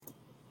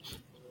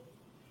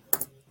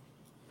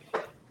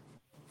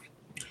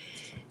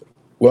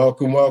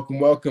Welcome, welcome,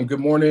 welcome. Good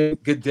morning,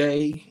 good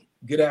day,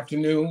 good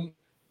afternoon.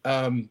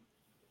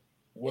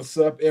 What's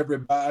up,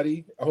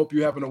 everybody? I hope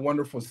you're having a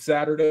wonderful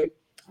Saturday.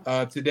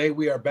 Today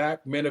we are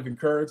back, Men of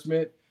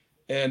Encouragement,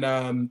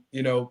 and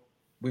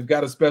we've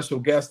got a special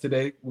guest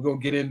today. We're gonna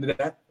get into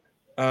that,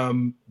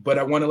 but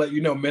I want to let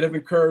you know, Men of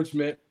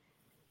Encouragement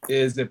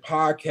is a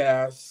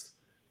podcast.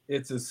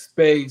 It's a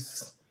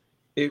space.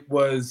 It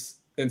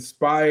was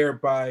inspired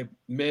by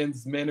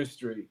men's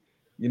ministry.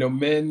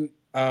 Men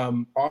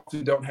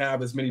often don't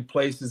have as many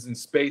places and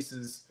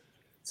spaces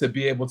to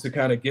be able to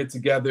kind of get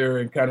together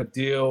and kind of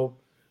deal,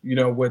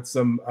 with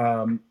some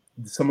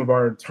of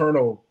our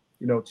internal,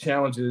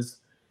 challenges.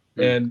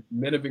 And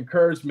Men of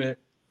Encouragement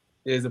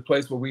is a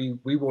place where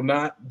we will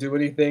not do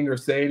anything or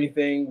say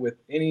anything with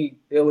any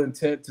ill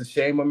intent to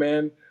shame a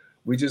man.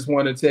 We just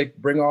want to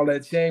bring all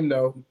that shame,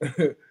 though,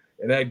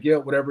 and that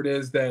guilt, whatever it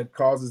is that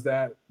causes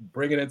that,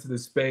 bring it into the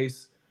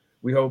space.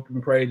 We hope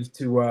and pray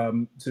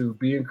to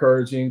be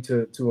encouraging,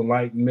 to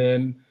enlighten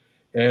men,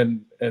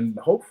 and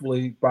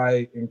hopefully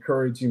by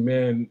encouraging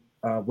men,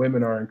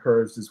 women are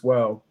encouraged as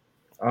well.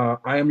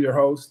 I am your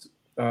host,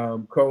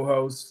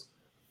 co-host,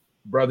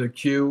 Brother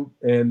Q,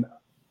 and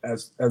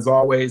as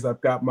always, I've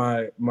got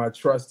my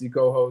trusty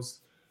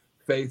co-host,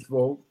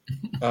 Faithful,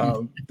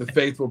 the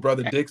faithful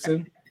Brother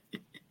Dixon,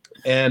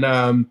 and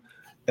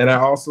I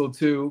also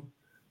too,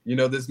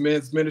 this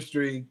men's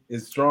ministry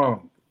is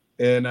strong.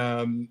 And,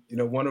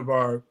 one of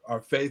our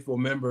faithful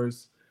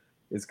members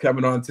is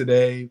coming on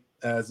today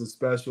as a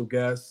special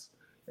guest.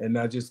 And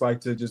I'd just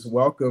like to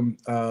welcome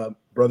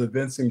Brother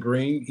Vincent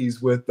Green.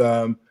 He's with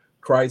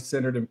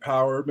Christ-Centered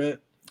Empowerment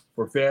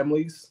for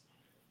Families.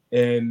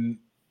 And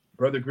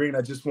Brother Green,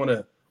 I just want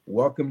to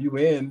welcome you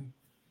in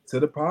to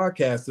the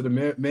podcast, to the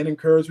Men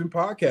Encouragement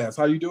Podcast.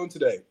 How are you doing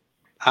today?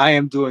 I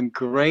am doing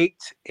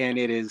great, and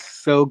it is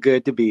so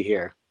good to be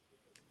here.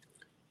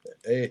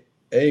 Hey,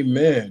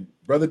 amen.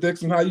 Brother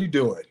Dixon, how you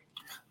doing?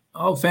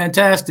 Oh,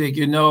 fantastic.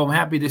 I'm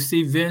happy to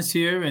see Vince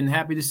here and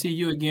happy to see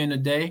you again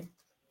today.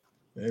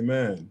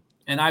 Amen.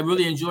 And I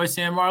really enjoy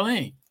seeing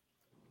Marlene.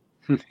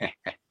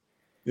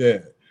 Yeah,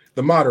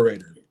 the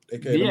moderator.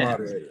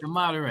 The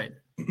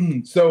moderator.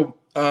 So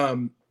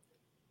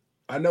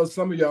I know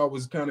some of y'all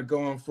was kind of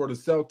going for the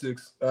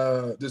Celtics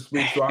this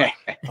week, so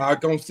I'm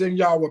going to send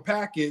y'all a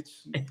package,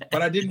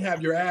 but I didn't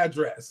have your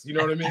address. You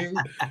know what I mean?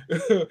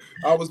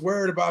 I was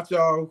worried about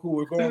y'all who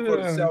were going for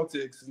the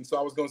Celtics, and so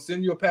I was going to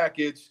send you a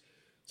package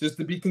just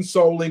to be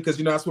consoling, because,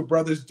 that's what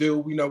brothers do.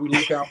 We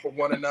look out for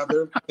one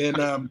another.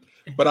 And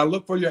but I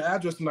looked for your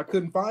address, and I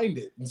couldn't find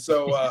it. And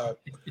so,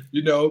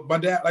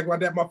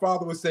 my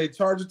father would say,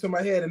 charge it to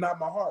my head and not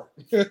my heart.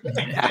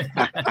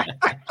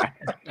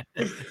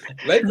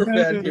 Laker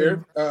fan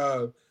here.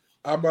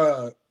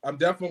 I'm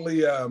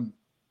definitely I'm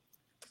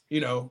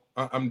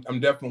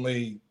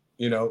definitely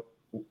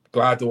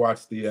glad to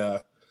watch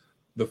the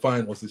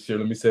finals this year.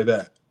 Let me say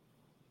that.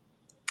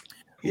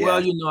 Yeah.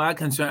 Well,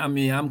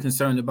 I'm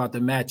concerned about the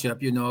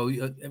matchup.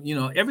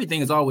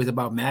 Everything is always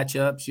about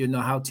matchups.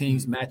 How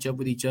teams match up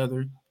with each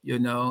other.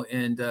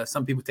 And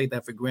some people take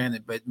that for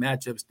granted, but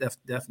matchups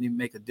definitely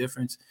make a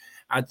difference.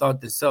 I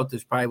thought the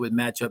Celtics probably would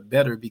match up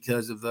better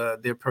because of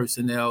their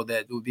personnel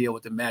that would be able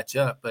to match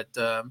up. But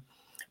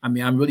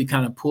I'm really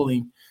kind of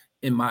pulling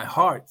in my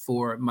heart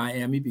for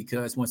Miami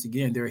because, once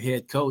again, their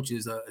head coach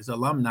is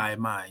alumni of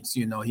mine.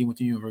 He went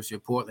to the University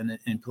of Portland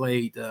and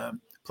played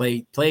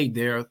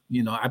there.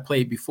 I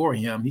played before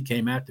him. He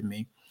came after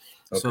me.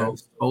 Okay. So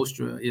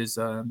Ostra is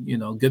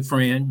good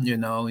friend.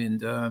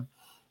 And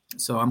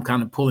so I'm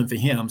kind of pulling for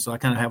him. So I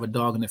kind of have a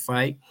dog in the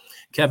fight.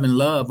 Kevin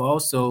Love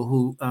also,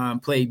 who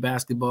played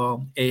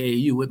basketball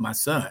AAU with my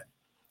son.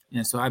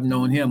 And so I've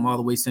known him all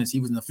the way since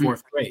he was in the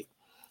fourth grade,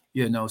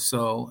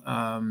 So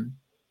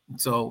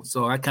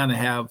I kind of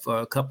have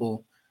a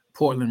couple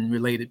Portland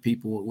related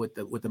people with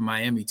the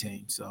Miami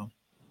team. So.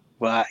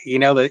 Well,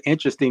 the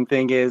interesting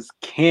thing is,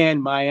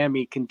 can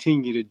Miami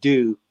continue to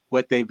do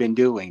what they've been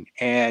doing?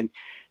 And,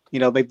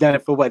 they've done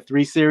it for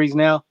 3 series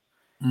now.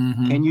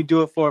 Mm-hmm. Can you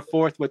do it for a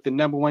fourth with the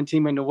number 1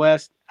 team in the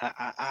West?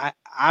 I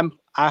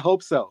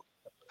hope so.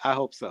 I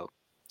hope so.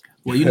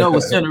 Well,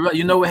 with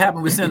Cinderella, what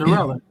happened with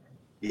Cinderella?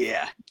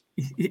 Yeah.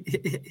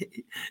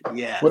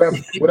 Yeah. What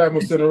happened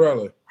with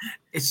Cinderella?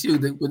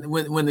 Shoot,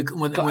 when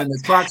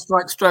the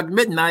clock struck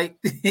midnight,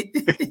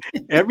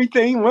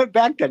 everything went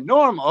back to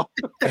normal.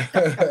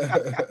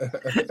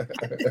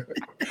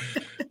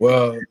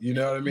 Well, you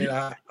know what I mean?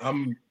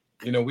 I'm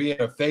we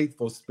in a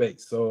faithful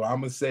space. So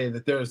I'm gonna say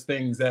that there's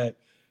things that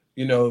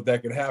that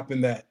could happen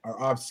that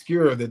are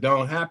obscure, that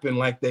don't happen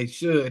like they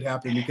should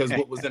happen, because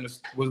what was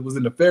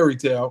in the fairy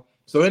tale.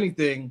 So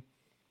anything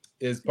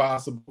is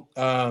possible.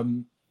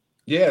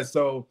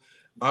 So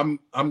I'm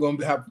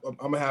gonna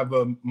have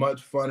a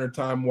much funner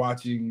time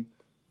watching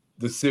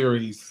the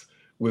series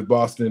with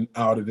Boston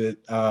out of it.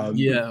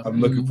 I'm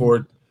looking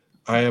forward.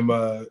 I'm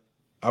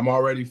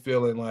already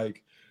feeling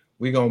like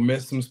we're gonna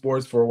miss some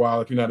sports for a while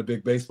if you're not a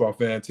big baseball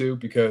fan too,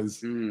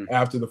 because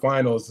after the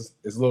finals,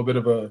 it's a little bit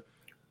of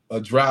a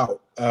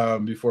drought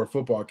before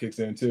football kicks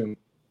in too.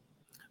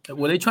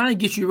 Well, they're trying to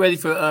get you ready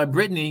for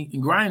Brittany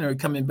Griner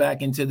coming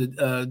back into the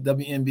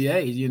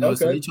WNBA. You know, okay.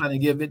 So they're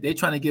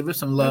trying to give her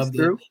some love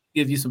to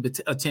give you some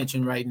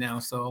attention right now.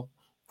 So,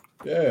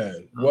 yeah.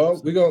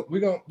 Well, we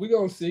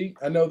gonna see.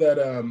 I know that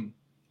I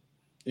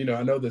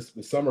know the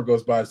summer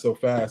goes by so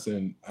fast,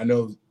 and I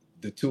know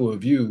the two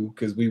of you,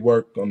 because we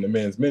work on the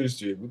men's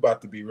ministry, we're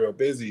about to be real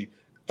busy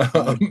in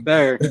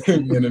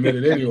a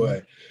minute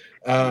anyway.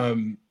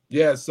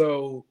 Yeah.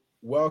 So.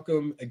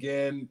 Welcome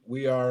again.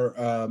 We are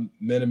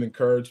Men of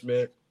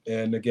Encouragement,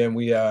 and again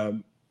we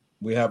have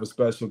a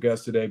special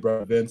guest today,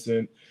 Brother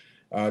Vincent.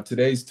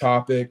 Today's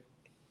topic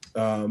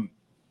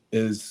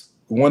is,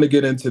 we want to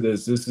get into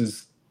this. This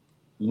is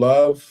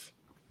love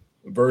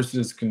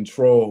versus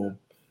control,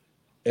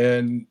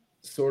 and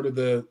sort of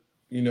the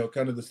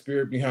kind of the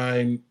spirit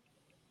behind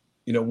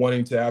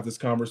wanting to have this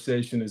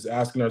conversation is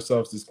asking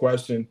ourselves this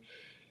question.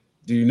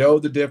 Do you know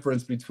the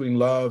difference between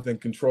love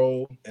and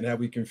control? And have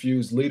we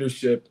confused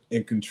leadership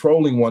and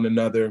controlling one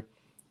another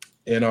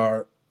in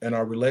our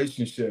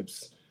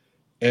relationships?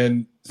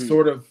 And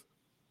sort of,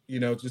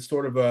 just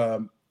sort of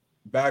a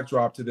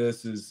backdrop to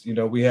this is,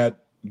 we had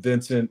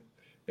Vincent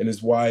and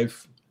his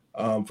wife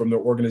from their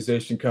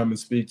organization come and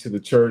speak to the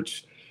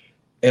church.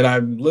 And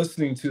I'm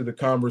listening to the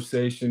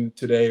conversation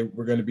today.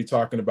 We're going to be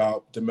talking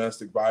about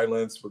domestic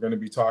violence. We're going to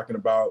be talking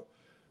about,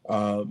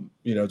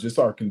 just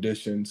our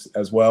conditions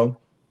as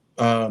well.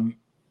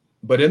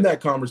 But in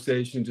that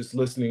conversation, just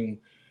listening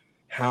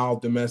how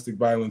domestic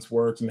violence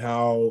works and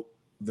how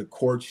the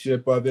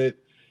courtship of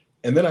it.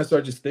 And then I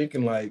started just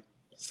thinking, like,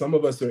 some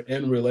of us are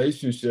in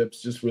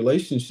relationships, just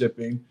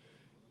relationshiping.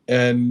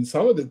 And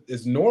some of it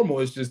is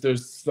normal. It's just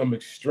there's some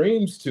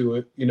extremes to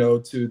it,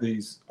 to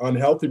these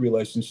unhealthy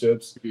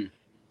relationships. Mm-hmm.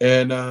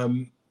 And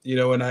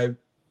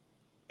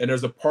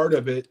there's a part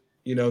of it,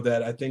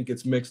 that I think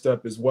gets mixed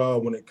up as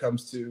well when it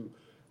comes to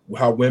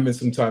how women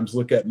sometimes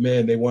look at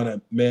men. They want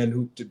a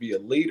man to be a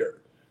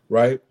leader,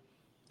 right?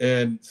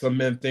 And some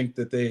men think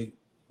that they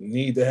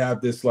need to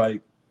have this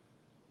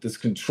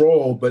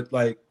control, but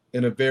like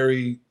in a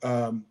very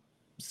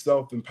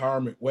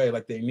self-empowerment way,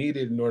 like they need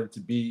it in order to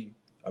be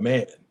a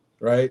man,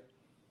 right?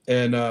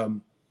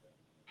 And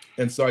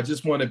so I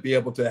just want to be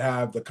able to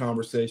have the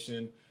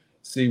conversation,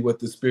 see what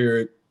the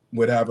Spirit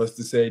would have us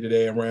to say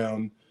today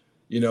around,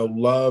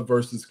 love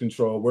versus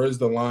control. Where's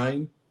the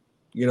line?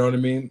 You know what I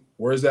mean?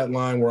 Where's that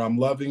line where I'm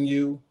loving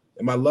you?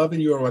 Am I loving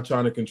you, or am I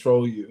trying to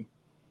control you?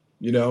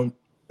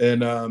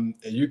 And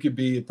you could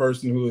be a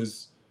person who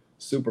is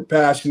super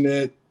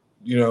passionate,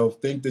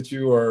 think that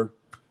you are,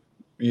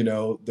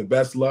 the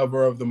best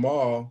lover of them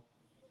all.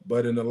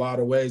 But in a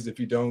lot of ways, if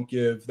you don't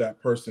give that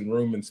person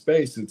room and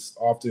space, it's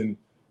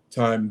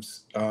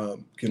oftentimes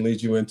can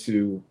lead you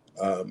into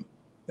an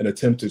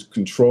attempt to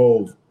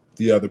control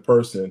the other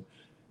person.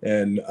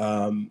 And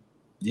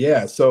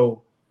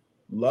so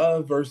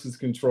love versus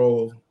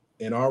control,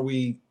 and are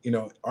we,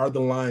 are the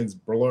lines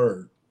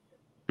blurred?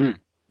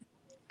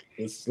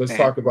 Let's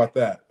talk about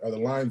that. Are the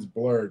lines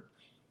blurred?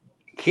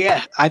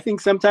 Yeah, I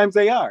think sometimes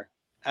they are.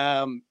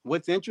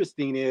 What's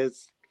interesting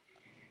is,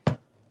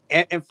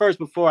 and first,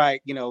 before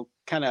I,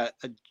 kind of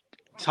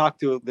talk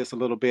to this a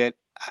little bit,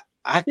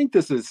 I think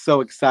this is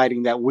so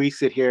exciting that we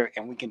sit here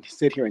and we can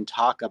sit here and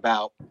talk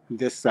about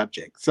this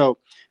subject. So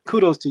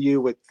kudos to you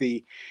with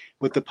the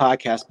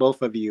podcast,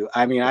 both of you.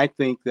 I mean, I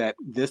think that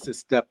this is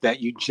stuff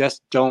that you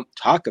just don't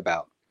talk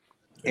about.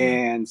 Mm-hmm.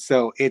 And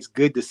so it's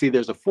good to see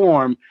there's a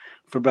forum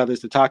for brothers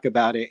to talk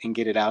about it and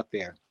get it out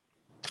there.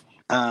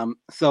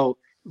 So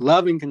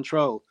love and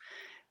control.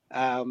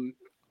 In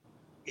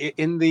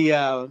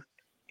the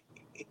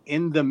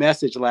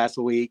message last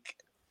week,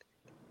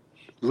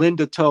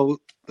 Linda told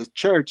the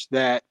church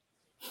that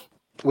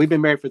we've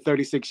been married for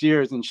 36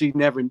 years, and she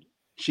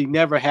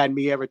never had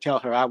me ever tell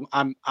her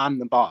I'm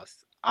the boss.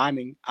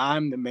 I'm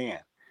the man,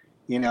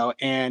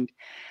 and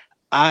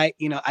I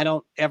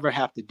don't ever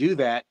have to do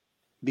that,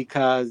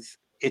 because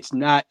it's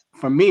not,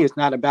 for me, it's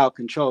not about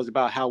control. It's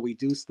about how we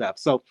do stuff.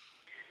 So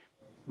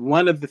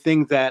one of the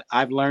things that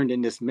I've learned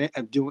in this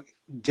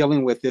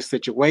dealing with this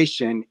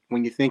situation,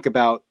 when you think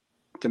about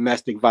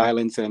domestic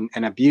violence and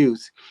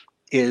abuse,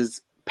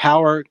 is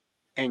power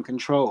and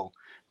control.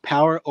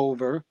 Power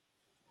over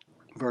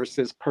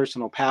versus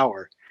personal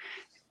power.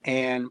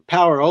 And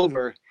power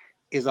over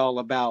is all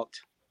about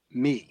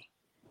me.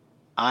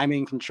 I'm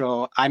in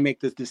control. I make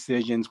the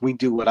decisions. We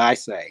do what I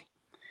say.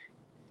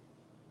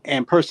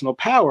 And personal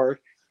power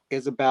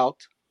is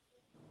about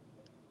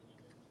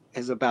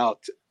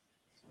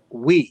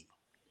we.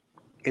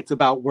 It's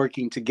about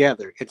working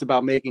together. It's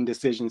about making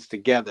decisions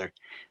together.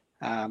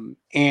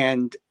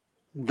 And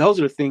those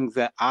are things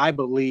that I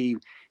believe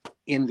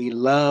in the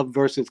love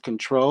versus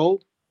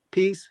control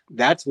piece.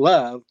 That's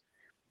love.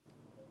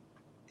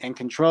 And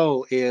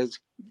control is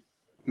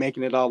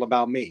making it all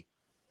about me.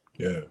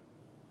 Yeah.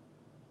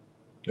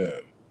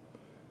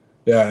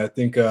 I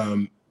think,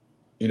 the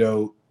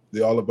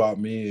all about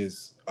me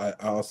is, I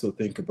also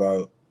think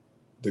about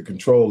the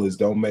control is,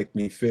 don't make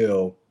me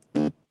feel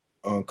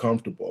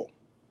uncomfortable,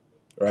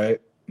 right?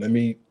 Let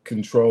me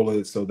control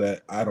it so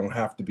that I don't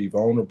have to be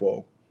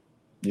vulnerable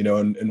You know,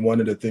 and one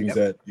of the things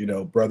that, you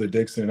know, Brother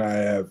Dixon and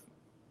I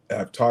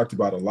have talked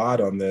about a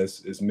lot on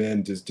this is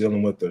men just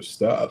dealing with their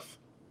stuff,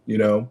 you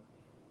know,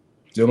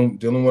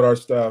 dealing with our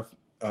stuff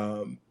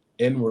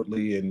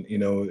inwardly, and, you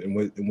know, and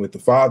with the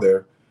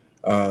Father,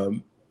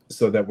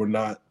 so that we're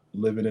not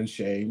living in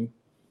shame,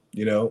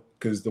 you know,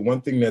 because the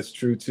one thing that's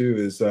true too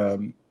is,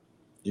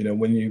 you know,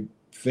 when you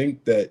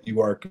think that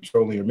you are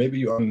controlling, or maybe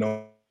you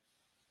unknown,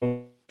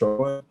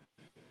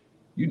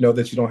 you know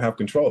that you don't have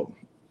control.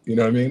 You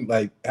know what I mean?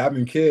 Like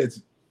having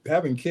kids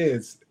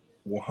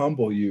will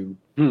humble you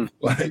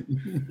like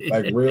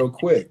real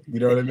quick.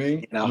 You know what I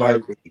mean?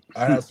 Like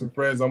I have some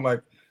friends, I'm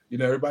like, you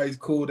know, everybody's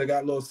cool. They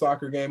got a little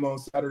soccer game on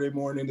Saturday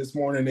morning. This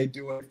morning they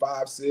doing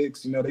 5,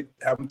 6, you know, they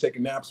have them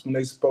taking naps when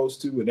they're supposed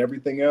to and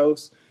everything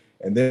else.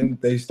 And then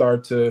they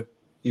start to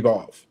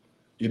evolve,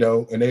 you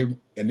know, and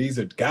these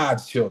are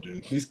God's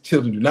children. These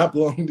children do not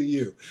belong to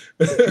you.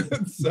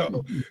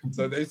 So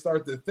they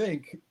start to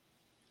think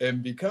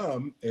and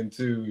become and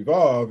to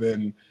evolve,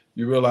 and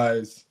you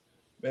realize,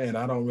 man,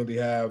 I don't really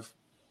have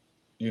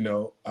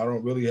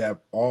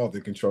all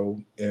the control,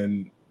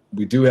 and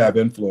we do have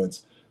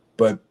influence.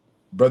 But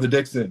Brother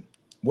Dixon,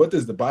 what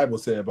does the Bible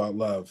say about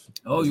love?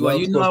 Oh, well,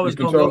 you know I was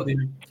going to go there.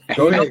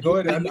 Go ahead.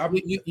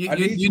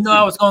 You know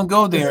I was going to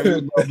go there.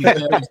 You know,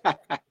 because,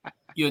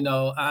 you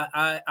know,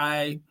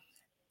 I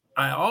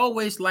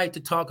always like to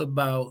talk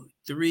about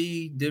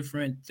 3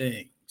 different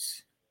things.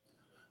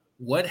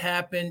 What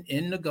happened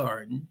in the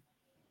garden,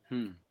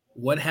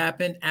 what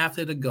happened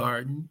after the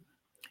garden,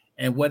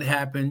 and what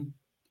happened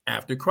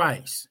after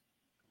Christ.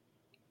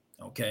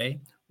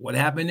 Okay? What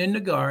happened in the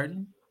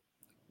garden,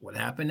 what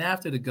happened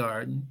after the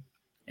garden,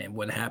 and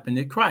what happened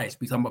in Christ.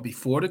 We talk about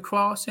before the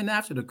cross and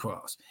after the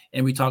cross.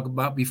 And we talk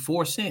about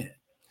before sin.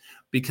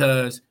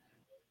 Because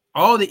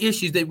all the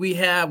issues that we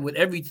have with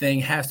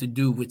everything has to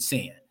do with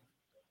sin.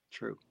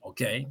 True.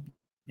 Okay?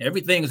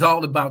 Everything is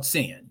all about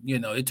sin. You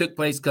know, it took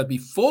place because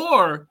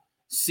before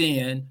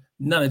sin,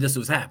 none of this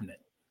was happening.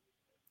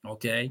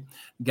 Okay?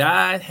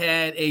 God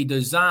had a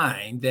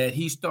design that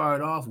he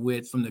started off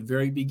with from the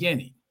very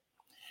beginning.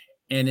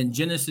 And in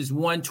Genesis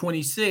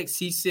 1:26,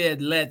 he said,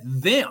 let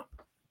them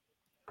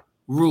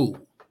rule.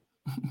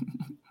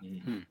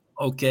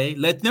 Okay?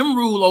 Let them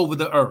rule over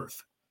the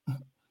earth.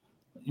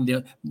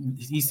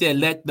 He said,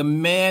 let the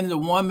man, the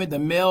woman, the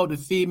male, the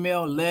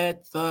female,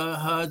 let the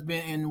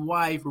husband and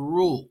wife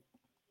rule.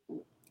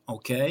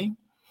 Okay?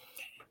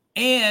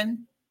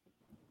 And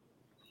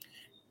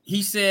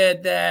he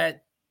said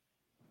that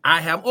I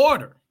have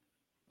order.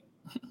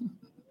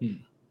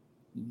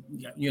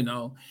 You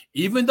know,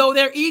 even though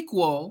they're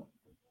equal,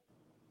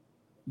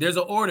 there's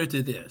an order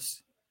to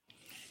this.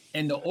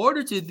 And the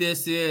order to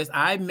this is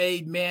I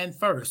made man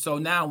first. So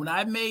now when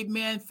I made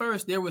man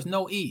first, there was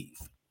no Eve.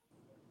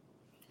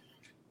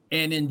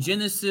 And in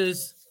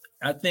Genesis,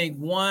 I think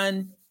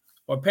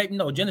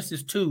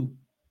Genesis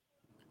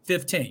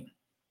 2:15,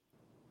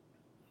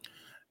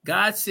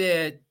 God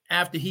said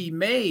after he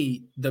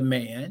made the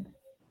man,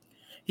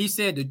 he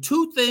said the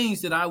 2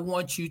 things that I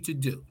want you to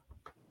do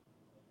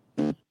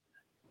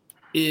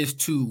is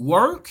to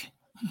work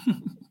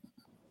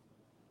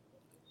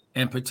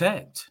and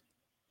protect.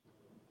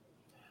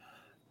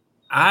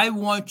 I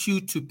want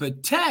you to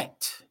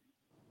protect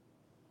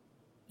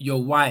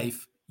your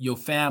wife, your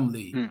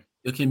family,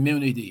 your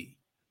community.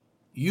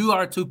 You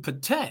are to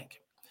protect.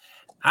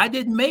 I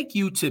didn't make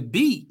you to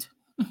beat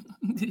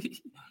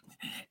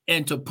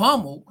and to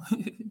pummel.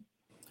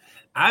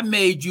 I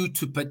made you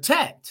to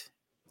protect.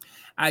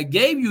 I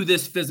gave you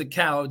this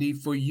physicality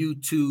for you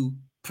to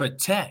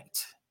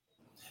protect.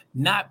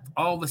 Not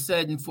all of a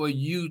sudden for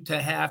you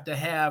to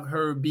have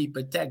her be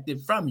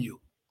protected from you.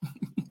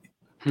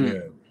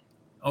 Yeah.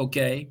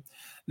 Okay.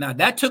 Now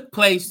that took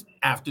place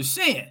after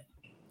sin,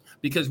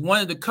 because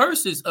one of the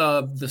curses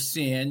of the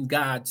sin,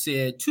 God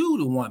said to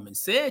the woman,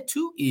 said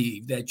to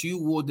Eve, that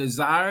you will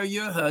desire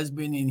your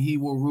husband and he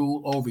will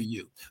rule over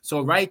you.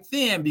 So right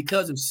then,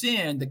 because of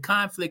sin, the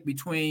conflict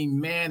between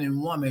man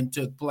and woman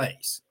took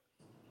place.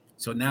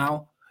 So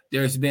now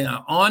there's been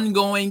an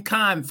ongoing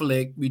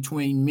conflict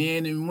between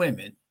men and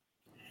women.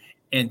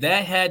 And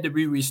that had to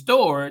be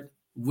restored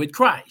with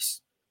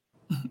Christ.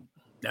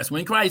 That's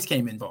when Christ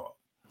came involved.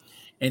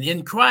 And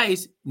in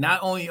Christ,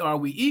 not only are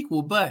we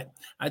equal, but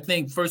I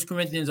think 1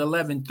 Corinthians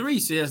 11:3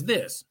 says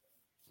this.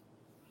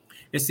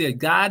 It said,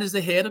 God is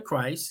the head of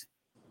Christ.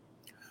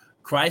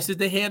 Christ is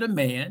the head of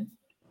man.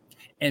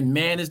 And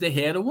man is the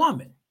head of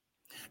woman.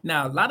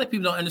 Now, a lot of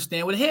people don't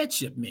understand what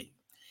headship means.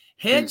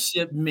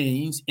 Headship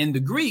means, in the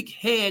Greek,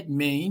 head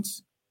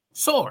means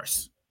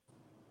source.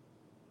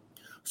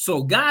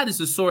 So God is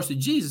the source of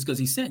Jesus because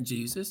he sent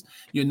Jesus.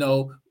 You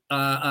know,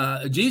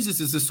 Jesus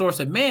is the source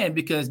of man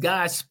because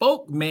God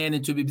spoke man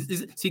into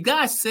it. See,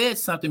 God said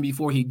something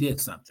before he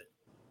did something.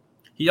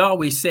 He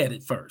always said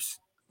it first,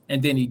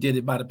 and then he did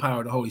it by the power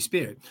of the Holy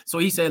Spirit. So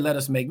he said, let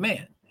us make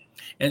man.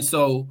 And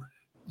so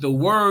the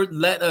word,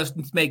 let us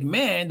make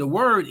man, the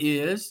word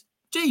is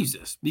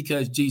Jesus,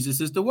 because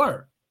Jesus is the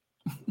word.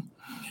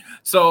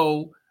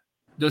 So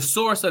the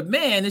source of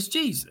man is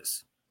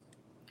Jesus.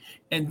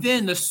 And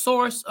then the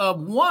source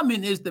of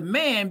woman is the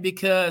man,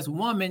 because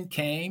woman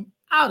came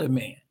out of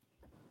man.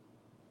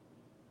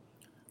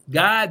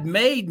 God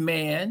made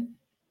man,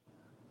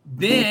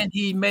 then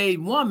he made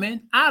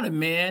woman out of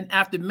man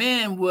after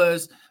man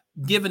was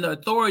given the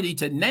authority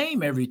to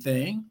name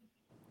everything.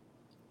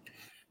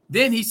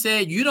 Then he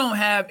said, you don't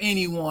have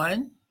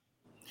anyone,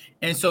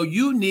 and so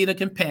you need a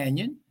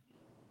companion.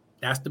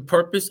 That's the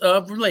purpose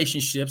of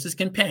relationships, is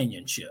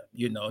companionship.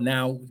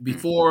 Now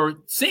before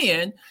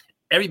sin,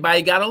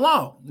 everybody got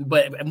along,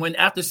 but when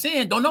after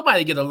sin, don't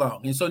nobody get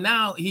along. And so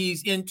now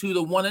he's into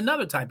the one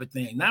another type of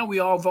thing. Now we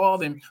all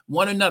involved in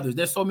one another.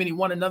 There's so many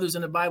one another's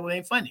in the Bible, it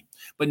ain't funny,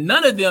 but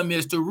none of them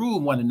is to rule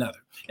one another.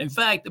 In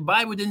fact, the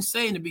Bible didn't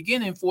say in the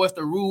beginning for us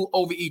to rule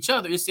over each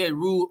other. It said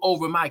rule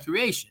over my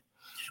creation.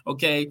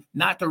 Okay,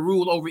 not to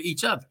rule over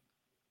each other.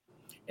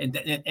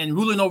 And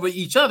ruling over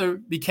each other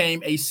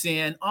became a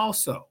sin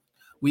also.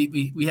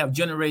 We have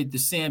generated the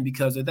sin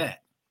because of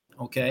that.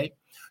 Okay,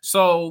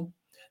 so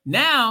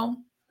now,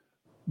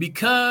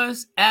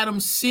 because Adam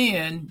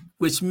sinned,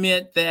 which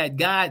meant that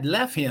God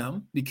left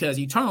him, because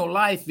eternal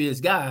life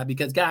is God,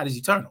 because God is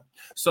eternal.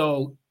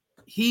 So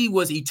he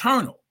was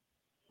eternal.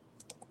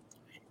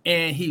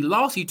 And he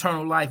lost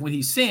eternal life when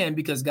he sinned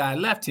because God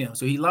left him.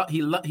 So he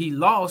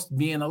lost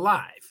being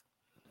alive.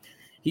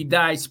 He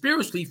died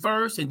spiritually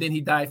first, and then he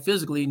died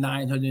physically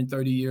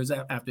 930 years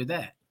after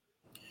that.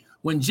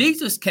 When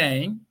Jesus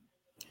came,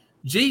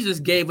 Jesus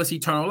gave us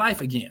eternal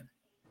life again.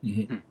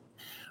 Mm-hmm.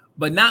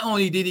 But not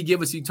only did he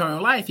give us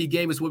eternal life, he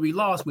gave us what we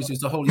lost, which is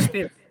the Holy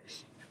Spirit.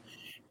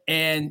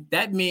 And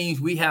that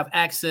means we have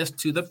access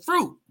to the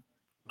fruit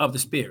of the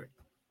Spirit.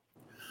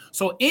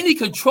 So any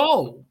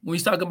control, when we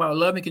talk about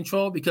love and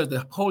control, because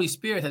the Holy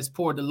Spirit has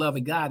poured the love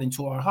of God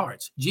into our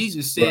hearts.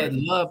 Jesus said,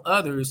 right, love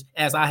others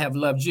as I have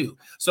loved you.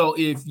 So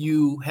if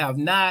you have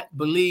not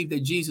believed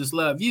that Jesus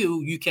loved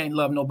you, you can't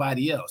love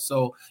nobody else.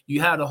 So you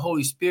have the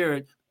Holy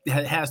Spirit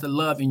that has the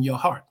love in your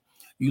heart.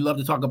 You love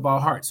to talk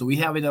about heart. So we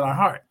have it in our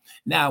heart.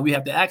 Now we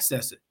have to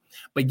access it.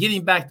 But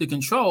getting back to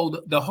control,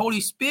 the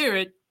Holy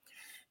Spirit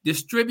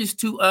distributes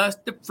to us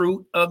the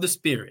fruit of the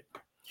Spirit.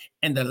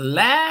 And the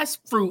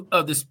last fruit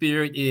of the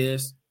Spirit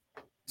is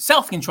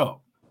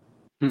self-control.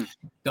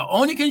 The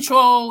only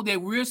control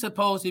that we're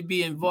supposed to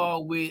be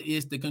involved with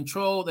is the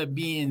control of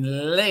being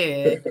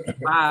led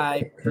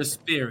by the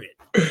Spirit.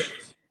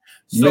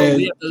 So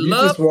we have the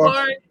love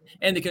part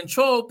and the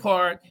control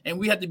part, and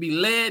we have to be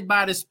led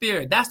by the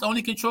Spirit. That's the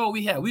only control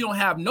we have. We don't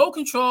have no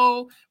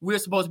control. We're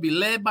supposed to be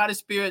led by the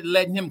Spirit,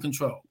 letting him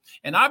control.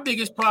 And our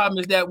biggest problem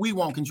is that we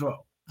won't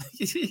control.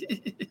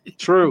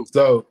 True.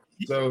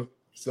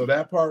 So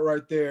that part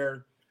right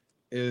there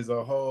is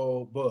a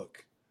whole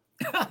book.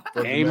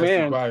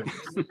 Amen.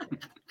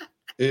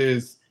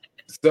 Is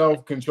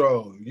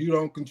self-control. You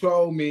don't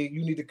control me.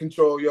 You need to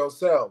control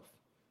yourself.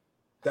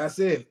 That's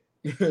it.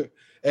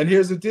 And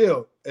here's the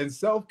deal. And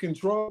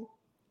self-control,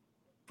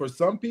 for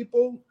some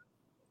people,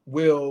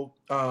 will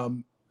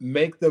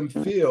make them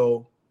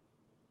feel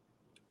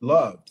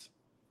loved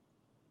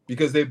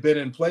because they've been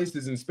in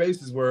places and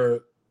spaces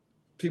where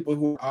people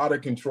who are out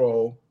of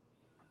control,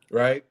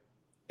 right?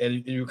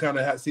 And you kind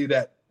of see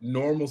that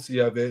normalcy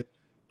of it.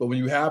 But when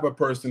you have a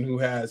person who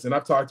has, and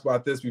I've talked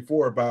about this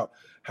before, about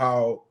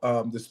how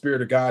the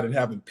Spirit of God and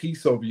having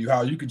peace over you,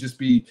 how you could just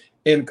be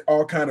in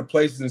all kind of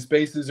places and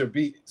spaces, or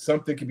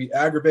something could be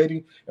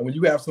aggravating. And when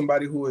you have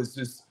somebody who is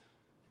just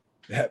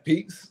at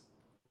peace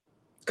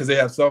because they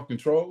have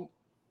self-control,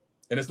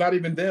 and it's not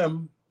even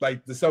them,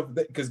 like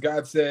because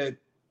God said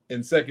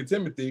in 2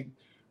 Timothy,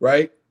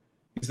 right?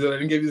 He said, I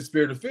didn't give you the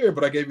spirit of fear,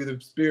 but I gave you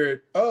the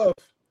spirit of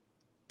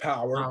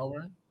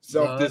power.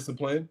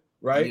 Self-discipline,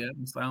 right? Yeah,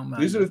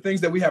 these are the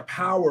things that we have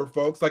power,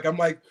 folks. Like, I'm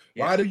like,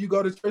 why do you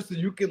go to church? So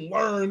you can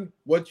learn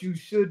what you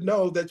should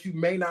know that you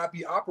may not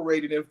be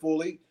operating in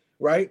fully,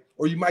 right?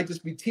 Or you might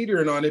just be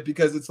teetering on it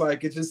because it's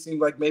like, it just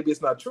seems like maybe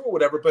it's not true or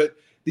whatever. But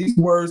these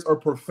words are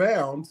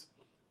profound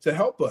to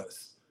help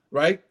us,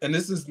 right? And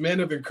this is men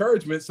of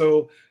encouragement.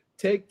 So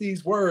take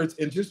these words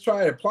and just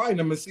try applying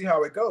them and see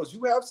how it goes.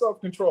 You have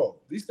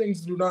self-control. These things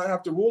do not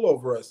have to rule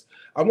over us.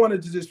 I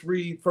wanted to just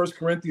read 1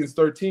 Corinthians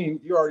 13.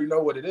 You already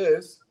know what it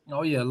is.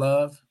 Oh, yeah,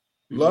 love.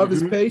 Love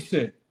is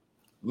patient.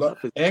 Love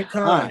and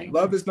kind.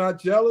 Love is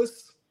not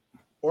jealous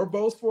or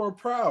boastful or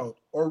proud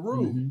or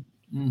rude.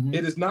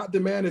 It does not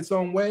demand its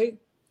own way.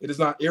 It is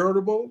not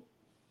irritable.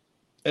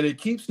 And it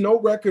keeps no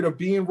record of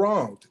being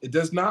wronged. It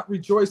does not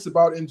rejoice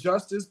about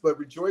injustice, but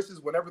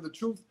rejoices whenever the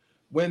truth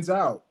wins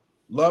out.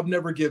 Love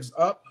never gives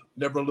up,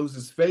 never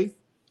loses faith.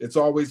 It's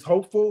always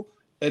hopeful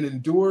and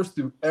endures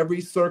through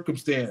every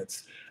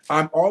circumstance.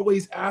 I'm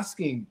always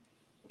asking,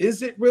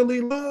 is it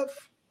really love?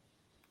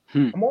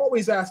 I'm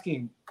always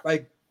asking,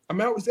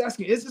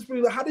 is this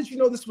really love? How did you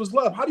know this was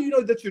love? How do you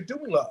know that you're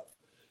doing love?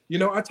 You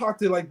know, I talked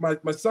to like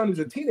my son who's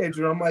a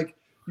teenager. And I'm like,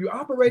 you're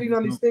operating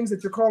on these things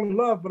that you're calling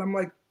love. But I'm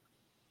like,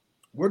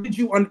 where did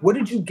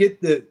you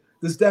get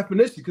this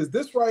definition? Because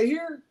this right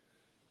here,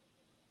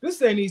 this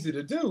ain't easy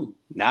to do.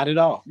 Not at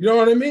all. You know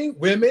what I mean?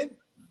 Women,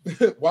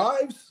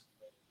 wives,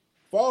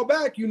 fall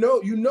back. You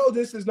know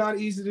this is not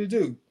easy to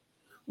do.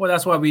 Well,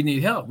 that's why we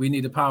need help. We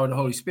need the power of the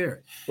Holy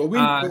Spirit. But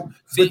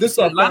this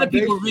a lot of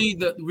people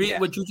read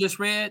what you just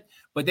read,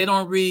 but they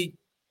don't read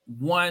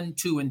 1,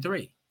 2, and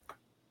 3.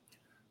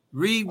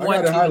 Read 1,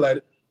 2. I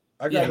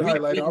got it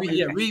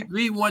highlighted.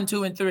 Read 1,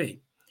 2, and 3,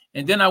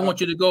 and then I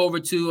want you to go over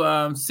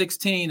to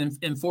 16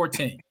 and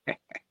 14.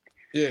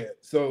 Yeah.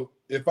 So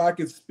if I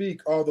could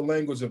speak all the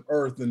language of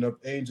earth and of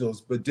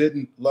angels, but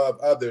didn't love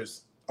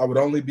others, I would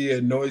only be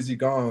a noisy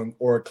gong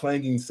or a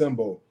clanging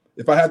cymbal.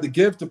 If I had the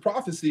gift of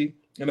prophecy,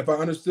 and if I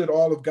understood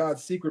all of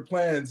God's secret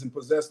plans and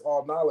possessed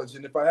all knowledge,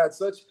 and if I had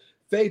such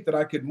faith that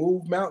I could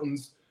move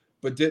mountains,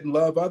 but didn't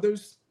love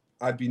others,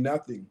 I'd be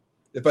nothing.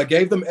 If I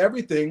gave them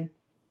everything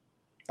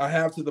I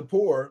have to the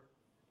poor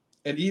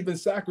and even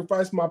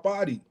sacrificed my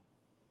body,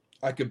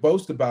 I could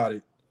boast about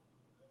it,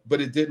 but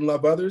it didn't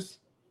love others,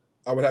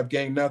 I would have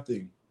gained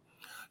nothing.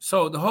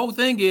 So the whole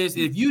thing is,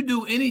 if you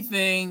do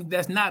anything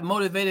that's not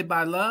motivated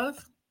by love,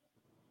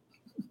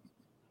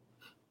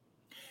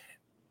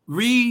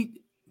 read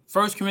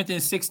 1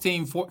 Corinthians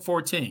 16,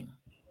 14.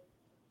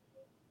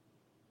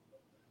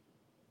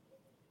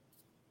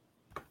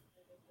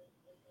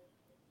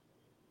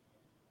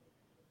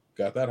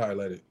 Got that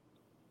highlighted.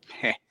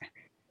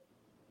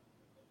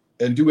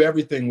 And do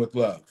everything with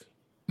love.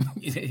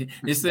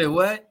 It said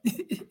what?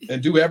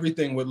 And do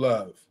everything with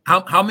love.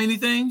 How many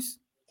things?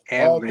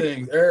 All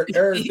things,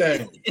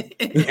 everything.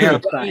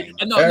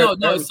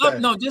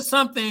 No, just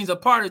some things are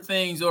part of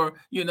things, or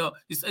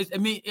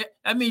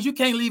that means you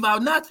can't leave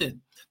out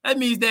nothing. That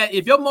means that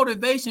if your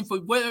motivation for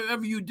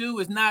whatever you do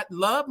is not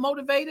love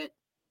motivated,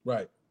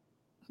 right.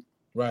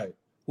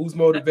 Who's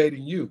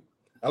motivating you?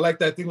 I like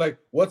that thing, like,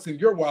 what's in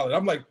your wallet?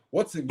 I'm like,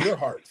 what's in your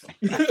heart?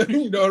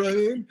 You know what I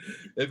mean?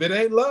 If it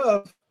ain't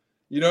love,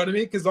 you know what I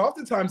mean? Because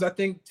oftentimes I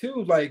think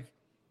too, like,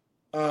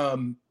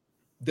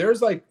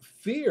 there's like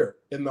fear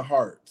in the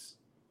hearts.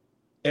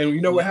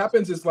 And what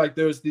happens is like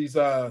there's these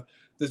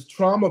this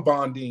trauma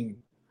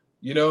bonding,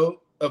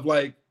 of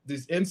like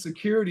these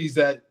insecurities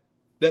that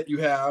you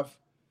have.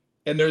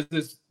 And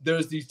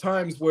there's these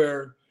times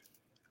where,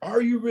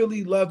 are you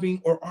really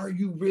loving, or are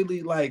you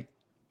really like,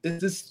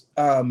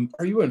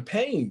 are you in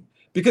pain?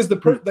 Because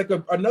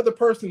another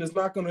person is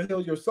not going to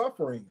heal your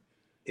suffering.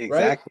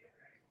 Exactly.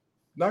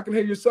 Right? Not going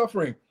to heal your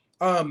suffering.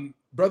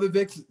 Brother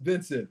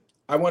Vincent,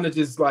 I want to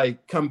just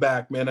like come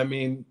back, man. I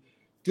mean,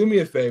 do me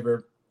a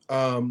favor.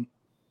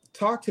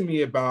 Talk to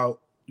me about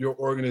your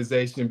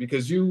organization,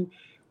 because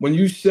when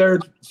you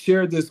shared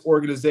this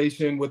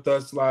organization with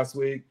us last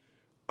week,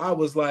 I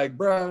was like,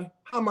 bruh,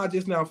 how am I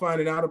just now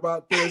finding out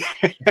about this?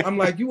 I'm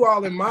like, you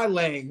all in my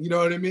lane, you know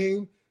what I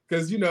mean?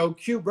 Because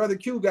Brother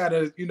Q got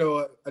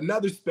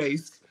another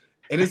space,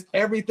 and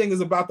everything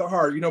is about the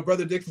heart.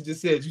 Brother Dixon just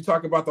said you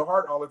talk about the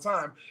heart all the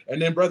time, and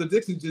then Brother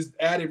Dixon just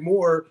added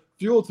more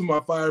fuel to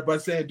my fire by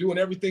saying doing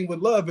everything with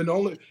love, and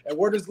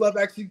where does love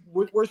actually?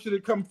 Where should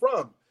it come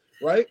from?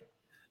 Right?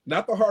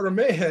 Not the heart of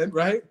man,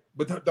 right?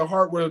 But the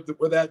heart where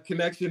that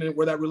connection and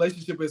where that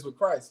relationship is with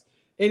Christ.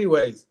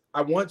 Anyways,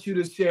 I want you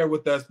to share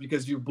with us,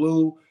 because you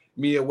blew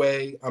me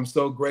away. I'm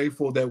so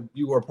grateful that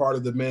you are part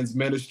of the men's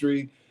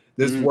ministry.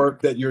 This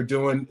work that you're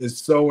doing is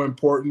so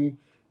important.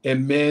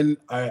 And men,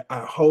 I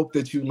hope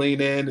that you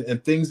lean in,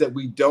 and things that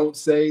we don't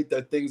say,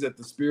 that things that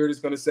the Spirit is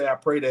going to say. I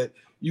pray that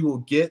you will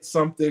get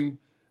something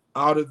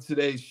out of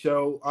today's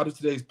show, out of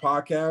today's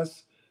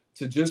podcast,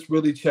 to just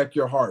really check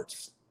your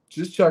hearts.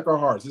 Just check our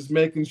hearts. Just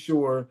making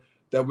sure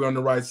that we're on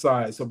the right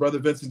side. So, Brother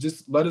Vincent,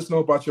 just let us know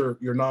about your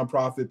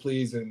nonprofit,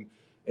 please, and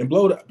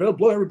blow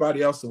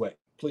everybody else away,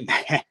 please.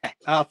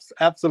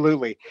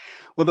 Absolutely.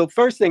 Well, the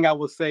first thing I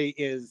will say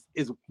is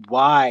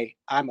why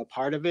I'm a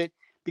part of it,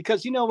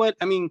 because you know what?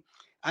 I mean,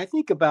 I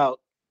think about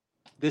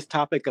this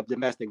topic of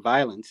domestic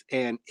violence,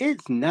 and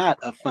it's not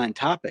a fun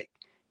topic.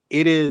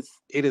 It is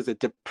a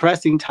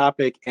depressing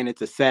topic, and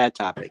it's a sad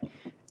topic.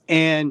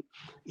 And,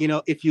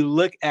 if you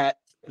look at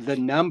the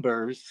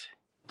numbers,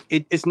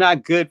 it's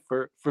not good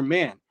for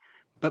men.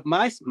 But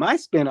my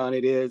spin on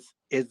it is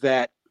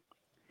that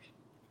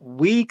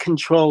we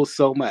control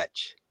so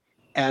much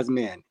as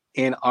men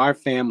in our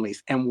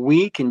families, and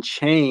we can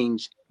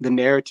change the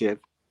narrative,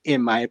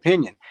 in my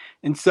opinion.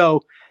 And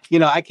so,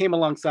 I came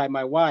alongside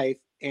my wife,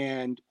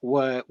 and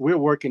we're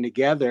working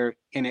together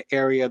in an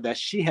area that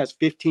she has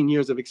 15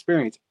 years of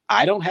experience.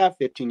 I don't have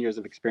 15 years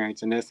of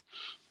experience in this.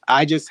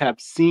 I just have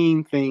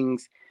seen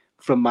things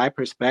from my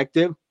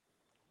perspective.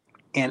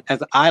 And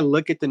as I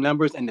look at the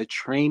numbers and the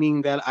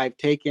training that I've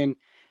taken,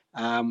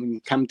 when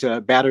you come to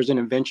batters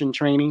intervention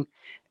training,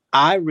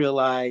 I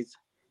realize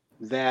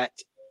that,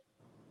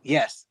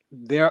 yes,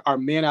 there are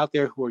men out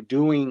there who are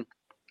doing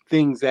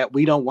things that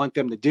we don't want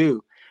them to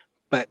do,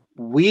 but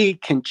we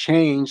can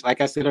change, like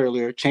I said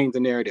earlier, change the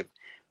narrative.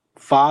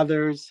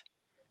 Fathers,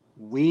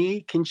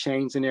 we can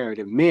change the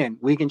narrative. Men,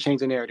 we can change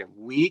the narrative.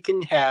 We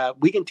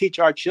can teach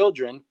our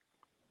children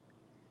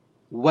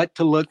what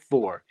to look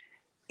for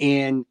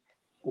and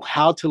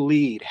how to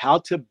lead, how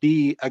to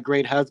be a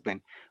great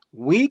husband.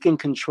 We can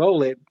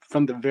control it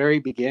from the very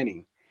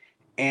beginning.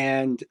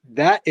 And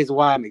that is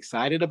why I'm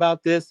excited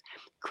about this.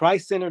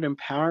 Christ-centered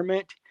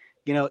empowerment,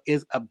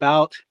 is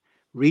about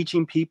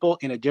reaching people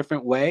in a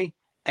different way.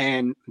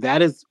 And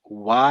that is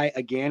why,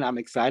 again, I'm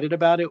excited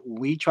about it.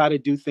 We try to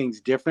do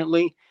things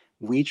differently.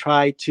 We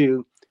try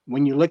to,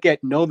 when you look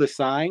at Know the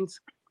Signs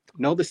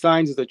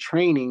is a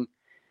training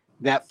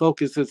that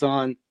focuses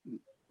on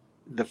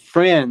the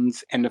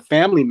friends and the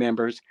family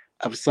members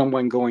of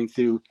someone going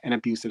through an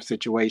abusive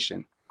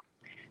situation.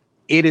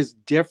 It is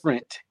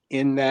different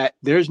in that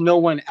there's no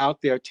one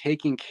out there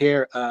taking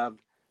care of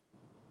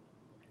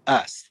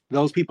us,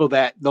 those people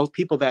that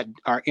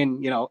are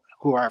in,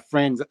 who are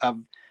friends of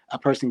a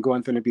person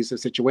going through an abusive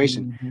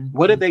situation. Mm-hmm.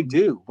 What do they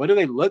do? What do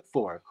they look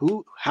for?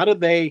 How do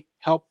they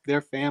help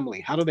their family?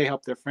 How do they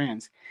help their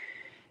friends?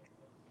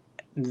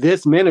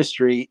 This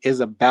ministry is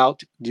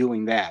about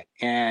doing that.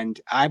 And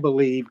I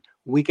believe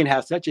we can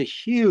have such a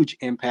huge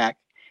impact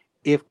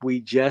if we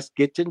just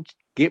get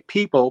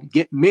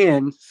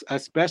men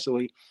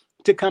especially,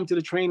 to come to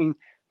the training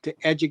to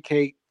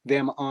educate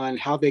them on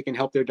how they can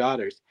help their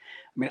daughters.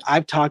 I mean,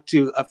 I've talked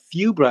to a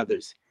few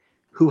brothers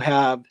who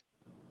have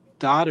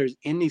daughters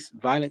in these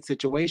violent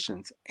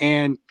situations,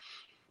 and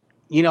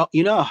you know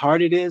how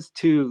hard it is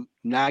to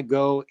not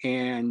go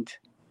and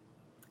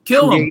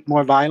kill create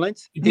more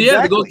violence.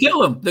 Yeah, exactly. To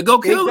go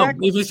kill them.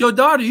 If it's your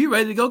daughter, you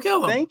ready to go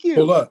kill them. Thank you.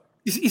 Pull up.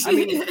 I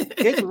mean,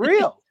 it's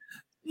real.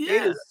 Yeah.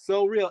 It is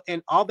so real,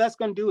 and all that's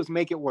going to do is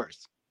make it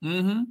worse.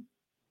 Mm-hmm.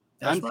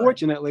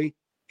 Unfortunately,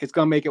 it's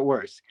going to make it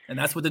worse, and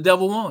that's what the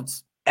devil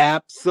wants.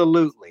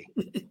 Absolutely.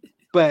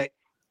 But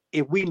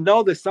if we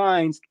know the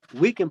signs,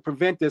 we can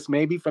prevent this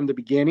maybe from the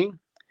beginning.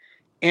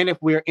 And if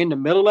we're in the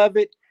middle of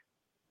it,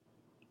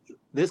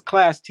 this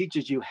class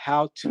teaches you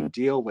how to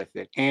deal with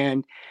it.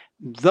 And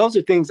those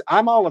are things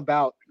I'm always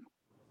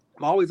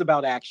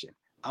about action.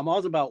 I'm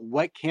always about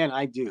what can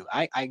I do?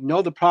 I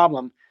know the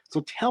problem,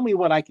 so tell me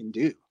what I can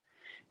do.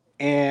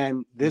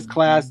 And this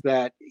class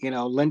that,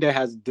 Linda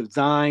has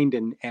designed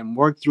and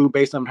worked through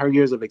based on her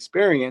years of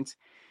experience,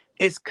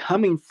 it's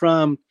coming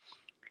from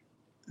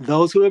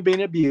those who have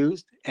been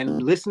abused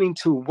and listening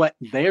to what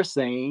they're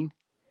saying.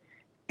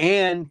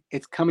 And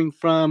it's coming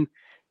from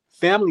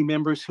family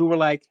members who were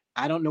like,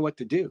 I don't know what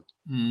to do.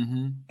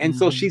 Mm-hmm. And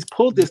so she's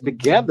pulled this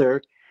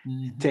together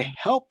to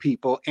help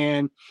people.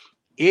 And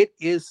it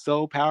is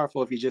so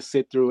powerful if you just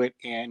sit through it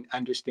and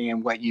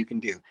understand what you can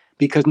do,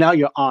 because now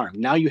you're armed.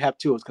 Now you have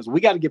tools, because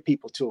we got to give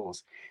people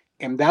tools.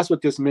 And that's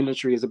what this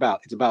ministry is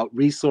about. It's about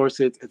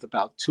resources. It's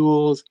about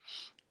tools.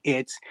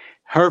 It's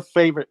her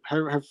favorite.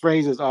 Her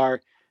phrases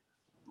are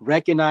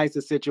recognize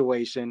the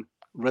situation,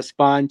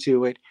 respond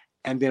to it,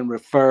 and then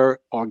refer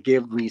or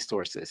give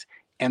resources.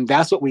 And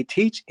that's what we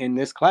teach in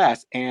this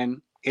class. And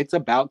it's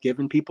about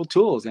giving people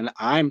tools. And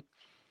I'm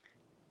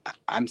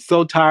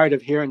so tired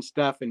of hearing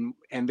stuff and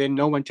then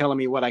no one telling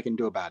me what I can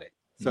do about it.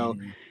 So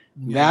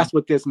that's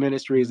what this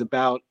ministry is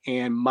about.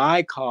 And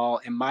my call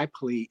and my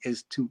plea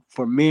is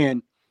for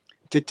men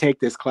to take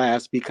this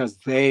class, because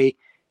they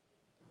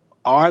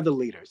are the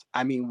leaders.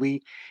 I mean,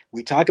 we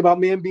talk about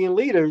men being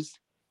leaders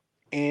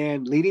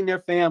and leading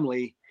their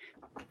family.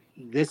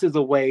 This is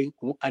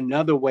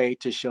another way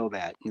to show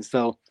that. And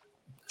so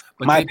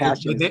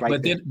passion is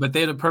right there. But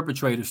they're the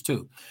perpetrators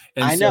too.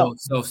 And I know.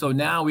 So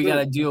now we got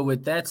to deal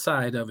with that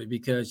side of it,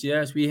 because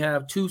yes, we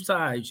have two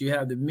sides. You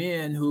have the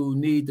men who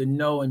need to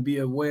know and be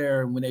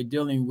aware when they're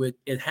dealing with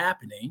it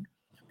happening,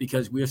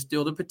 because we're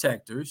still the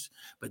protectors.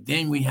 But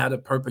then we have the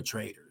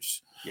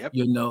perpetrators. Yep.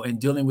 And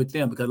dealing with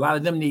them, because a lot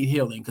of them need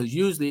healing, because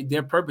usually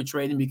they're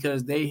perpetrating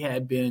because they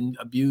had been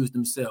abused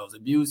themselves.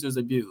 Abusers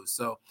abuse,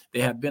 so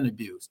they have been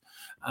abused.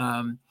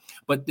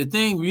 But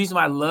the reason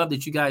why I love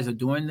that you guys are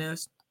doing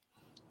this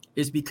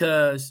is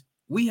because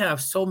we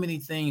have so many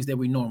things that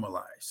we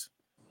normalize.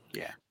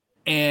 Yeah.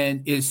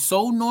 And it's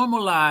so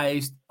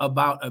normalized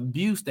about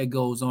abuse that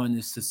goes on in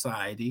this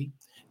society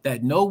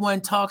that no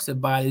one talks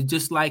about it,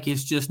 just like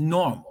it's just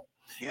normal.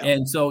 Yeah.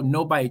 And so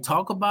nobody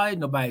talk about it,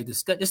 nobody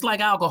discuss. It's like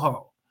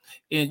alcohol.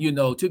 And,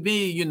 to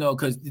me,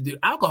 because the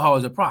alcohol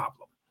is a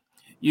problem,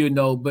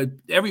 but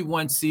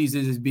everyone sees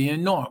it as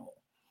being normal.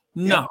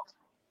 No,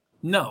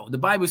 the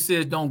Bible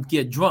says don't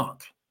get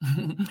drunk.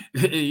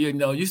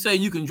 You say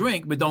you can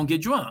drink, but don't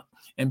get drunk.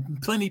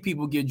 And plenty of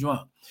people get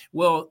drunk.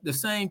 Well, the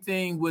same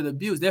thing with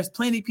abuse. There's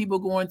plenty of people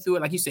going through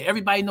it. Like you said,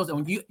 everybody knows that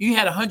when you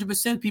had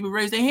 100% people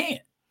raise their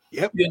hand.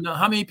 Yep.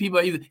 How many people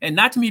are and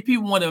not too many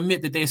people want to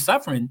admit that they're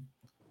suffering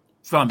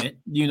from it,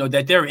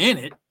 that they're in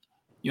it.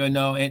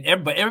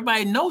 But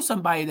everybody knows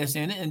somebody that's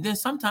in it. And then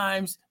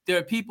sometimes there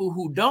are people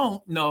who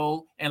don't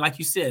know. And like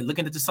you said,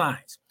 looking at the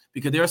signs,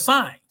 because there are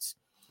signs.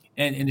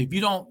 And if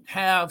you don't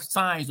have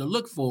signs to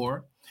look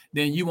for,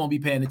 then you won't be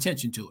paying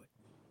attention to it.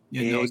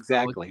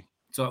 Exactly.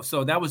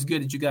 So that was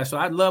good that you guys. So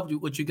I love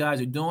what you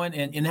guys are doing,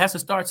 and it has to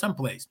start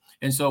someplace.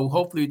 And so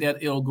hopefully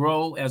that it'll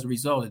grow as a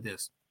result of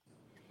this.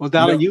 Well,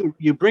 Donna,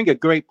 you bring a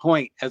great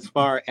point as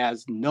far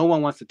as no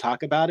one wants to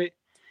talk about it.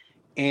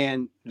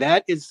 And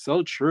that is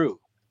so true.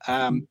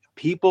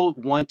 People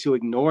want to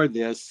ignore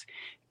this,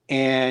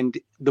 and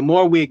the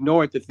more we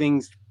ignore it,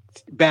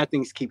 bad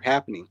things keep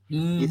happening.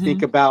 You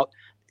think about,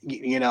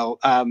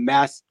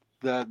 mass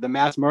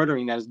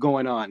murdering that is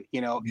going on,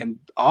 and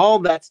all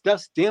that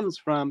stuff stems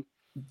from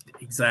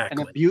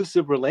Exactly. an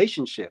abusive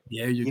relationship.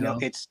 There you go.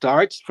 It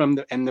starts from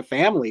the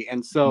family.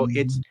 And so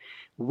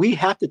we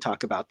have to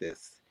talk about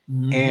this.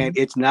 And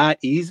it's not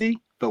easy,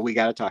 but we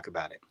got to talk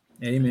about it.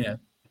 Amen.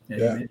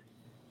 Yeah.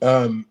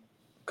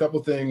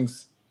 Couple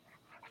things.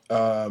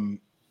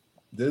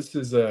 This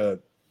is a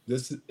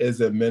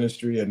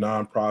ministry, a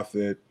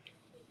nonprofit.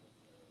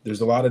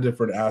 There's a lot of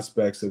different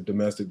aspects of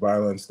domestic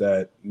violence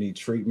that need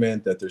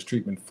treatment, that there's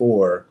treatment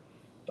for.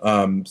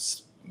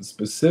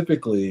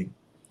 Specifically,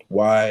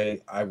 why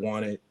I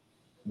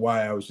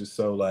was just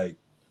so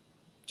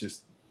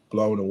just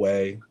blown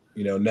away.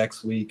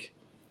 Next week,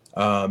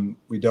 I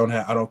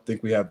don't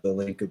think we have the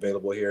link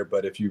available here,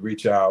 but if you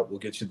reach out, we'll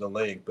get you the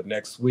link. But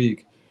next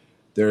week,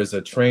 there is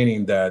a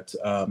training that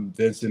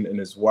Vincent and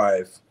his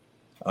wife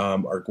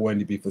are going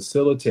to be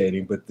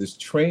facilitating, but this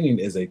training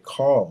is a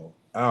call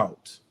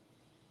out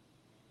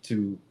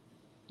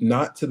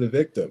not to the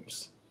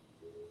victims.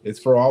 It's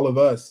for all of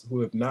us who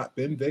have not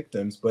been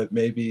victims, but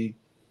maybe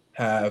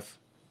have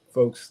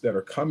folks that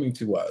are coming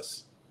to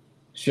us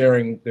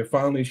they're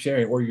finally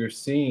sharing, or you're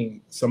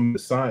seeing some of the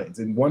signs.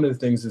 And one of the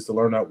things is to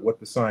learn out what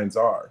the signs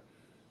are,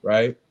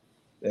 right?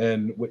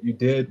 And what you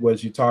did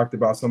was you talked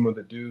about some of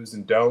the do's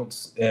and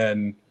don'ts.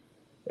 And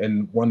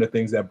one of the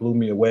things that blew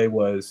me away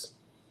was,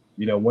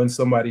 when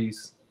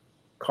somebody's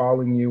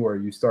calling you or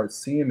you start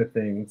seeing the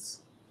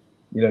things,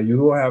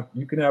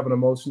 you can have an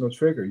emotional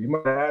trigger. You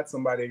might have had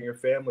somebody in your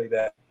family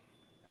that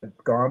had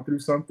gone through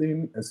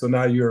something. And so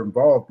now you're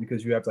involved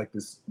because you have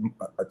this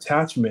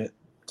attachment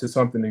to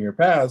something in your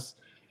past.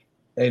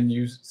 And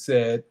you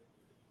said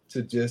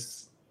to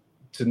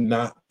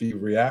not be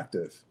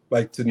reactive,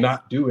 to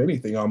not do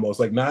anything,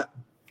 almost not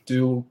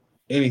do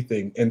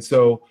anything. And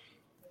so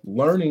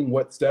learning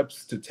what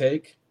steps to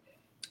take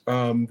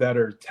that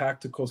are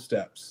tactical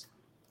steps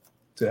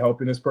to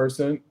helping this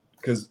person,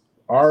 because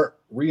our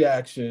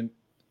reaction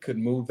could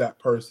move that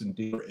person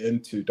deeper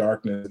into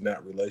darkness in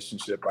that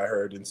relationship, I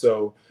heard. And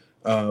so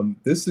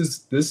this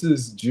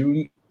is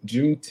June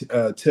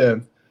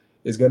 10th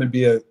is going to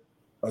be a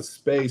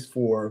space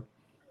for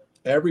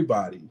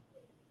everybody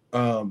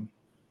to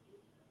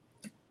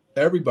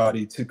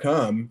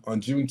come on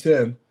June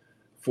 10th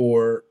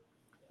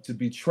to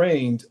be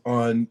trained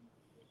on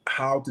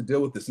how to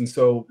deal with this. And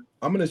so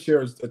I'm going to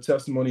share a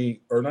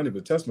testimony, or not even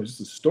a testimony,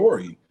 just a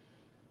story.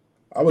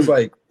 I was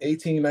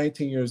 18,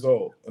 19 years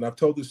old, and I've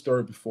told this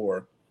story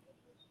before.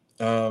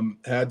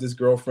 Had this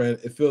girlfriend.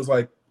 It feels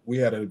like we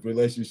had a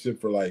relationship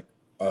for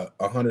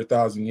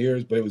 100,000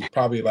 years, but it was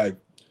probably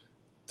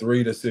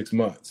 3 to 6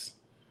 months.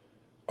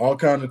 All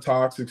kind of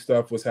toxic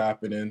stuff was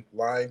happening,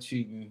 lying,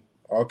 cheating,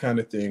 all kind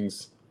of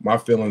things. My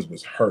feelings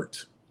was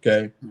hurt.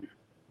 Okay.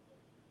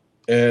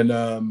 And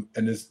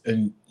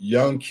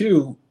young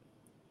Q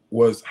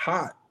was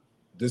hot.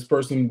 This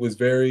person was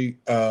very,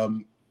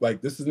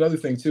 this is another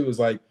thing too, is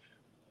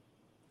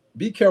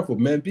be careful,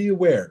 men, be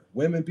aware,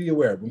 women, be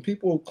aware. When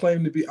people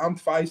claim to be, I'm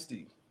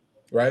feisty,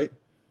 right?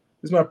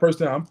 This is my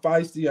personality. I'm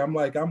feisty.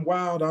 I'm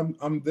wild.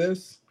 I'm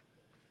this.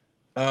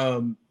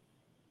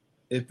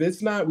 If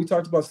it's not, we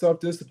talked about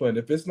self-discipline.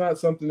 If it's not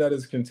something that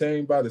is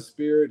contained by the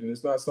Spirit and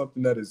it's not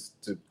something that is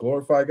to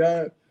glorify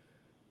God,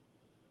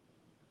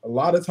 a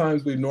lot of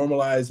times we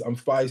normalize I'm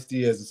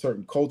feisty as a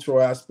certain cultural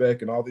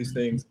aspect and all these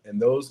things.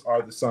 And those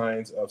are the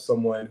signs of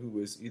someone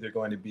who is either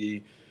going to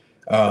be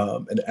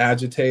an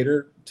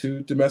agitator to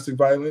domestic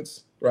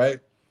violence,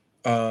 right?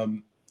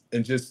 And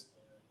just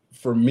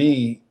for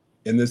me,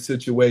 in this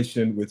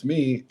situation with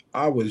me,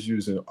 I was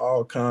using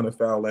all kind of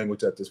foul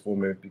language at this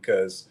woman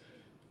because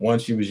one,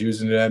 she was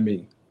using it at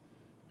me,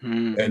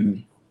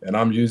 and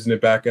I'm using it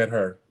back at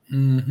her.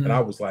 And I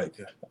was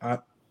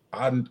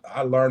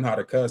I learned how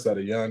to cuss at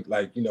a young,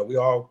 we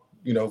all,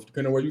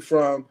 depending on where you're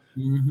from,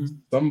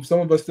 some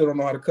of us still don't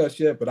know how to cuss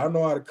yet, but I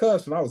know how to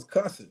cuss, and I was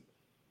cussing.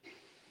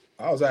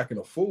 I was acting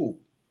a fool.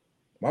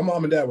 My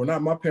mom and dad were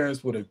not. My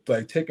parents would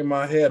have taken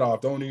my head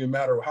off. Don't even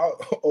matter how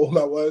old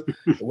I was,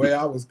 the way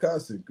I was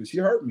cussing, because she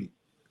hurt me.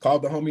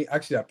 Called the homie.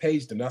 Actually, I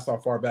paged him. That's how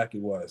far back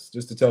it was,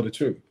 just to tell the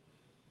truth.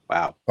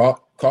 Wow.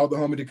 Called the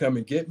homie to come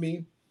and get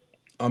me.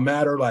 I'm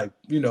at her,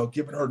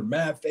 giving her the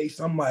mad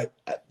face. I'm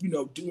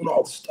doing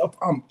all the stuff.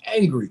 I'm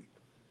angry,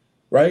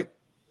 right?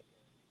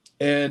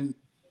 And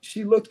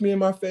she looked me in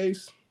my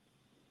face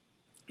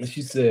and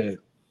she said,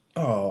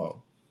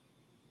 "Oh,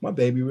 my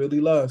baby really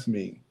loves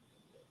me,"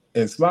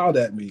 and smiled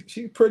at me.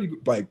 She pretty,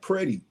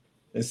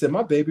 and said,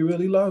 "My baby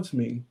really loves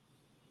me."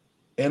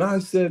 And I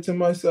said to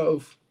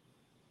myself,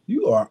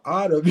 "You are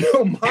out of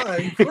your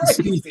mind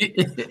crazy."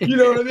 You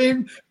know what I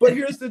mean? But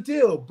here's the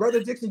deal.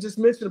 Brother Dixon just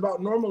mentioned about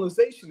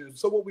normalization.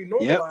 So what we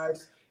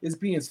normalize is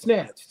being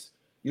snatched.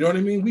 You know what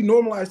I mean? We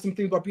normalize some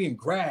things about being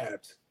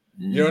grabbed.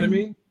 You know what I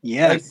mean?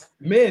 Yes.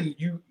 Men,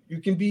 you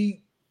can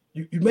be,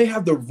 you may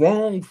have the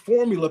wrong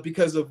formula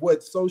because of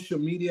what social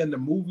media and the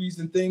movies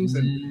and things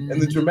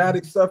and the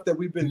dramatic stuff that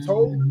we've been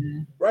told,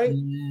 right?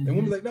 And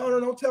women's no,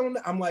 don't tell them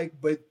that. I'm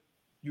but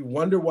you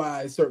wonder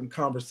why certain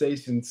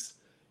conversations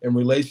and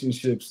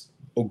relationships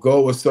will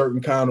go a certain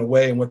kind of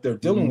way and what they're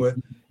dealing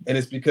with. And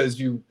it's because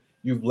you've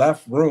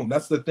left room.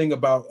 That's the thing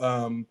about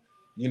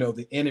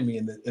the enemy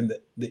and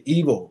the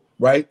evil,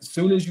 right? As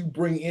soon as you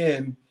bring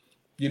in,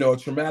 a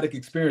traumatic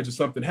experience or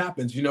something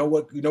happens,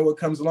 what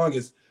comes along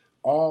is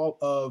all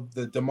of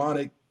the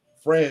demonic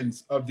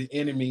friends of the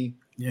enemy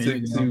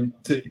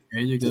to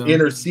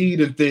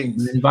intercede in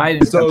things.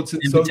 So to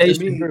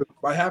me,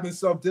 by having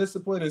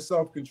self-discipline and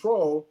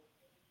self-control,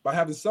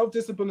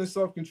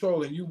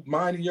 and you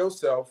minding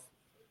yourself,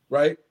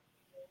 right,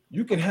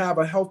 you can have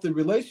a healthy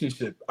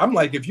relationship. I'm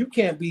like, if you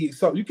can't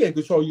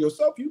control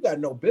yourself, you got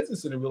no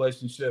business in a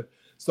relationship.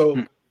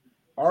 So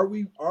are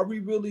we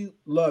really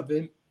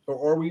loving,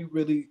 or are we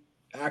really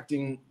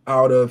acting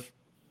out of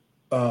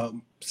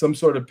some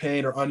sort of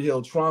pain or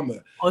unhealed trauma?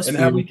 And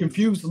have we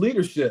confused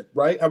leadership,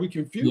 right? Have we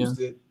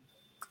confused it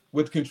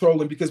with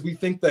controlling, because we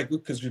think that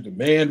because you're the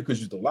man, because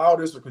you're the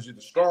loudest, or because you're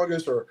the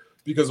strongest, or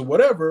because of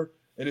whatever.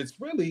 And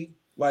it's really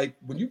like,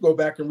 when you go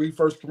back and read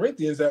 1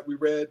 Corinthians that we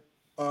read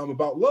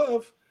about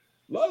love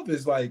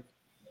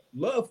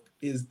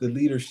is the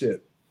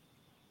leadership.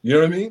 You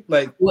know what I mean?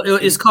 Like, well,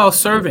 it's called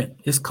servant.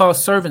 It's called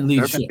servant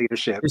leadership.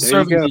 It's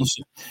servant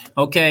leadership.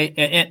 Okay,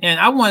 and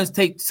I want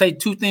to say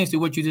two things to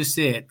what you just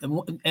said,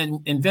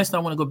 and Vincent, I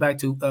want to go back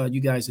to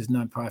you guys as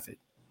nonprofit.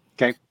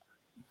 Okay.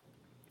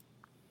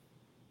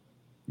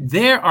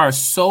 There are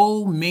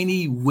so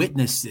many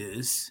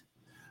witnesses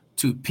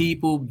to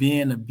people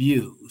being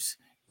abused,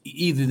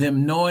 either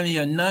them knowingly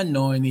or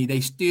non-knowingly.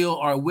 They still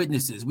are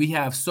witnesses. We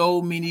have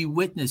so many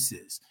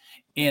witnesses.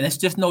 And it's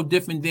just no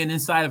different than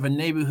inside of a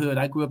neighborhood.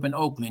 I grew up in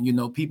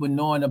Oakland, people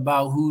knowing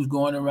about who's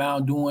going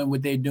around doing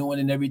what they're doing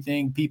and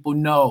everything. People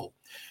know.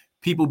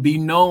 People be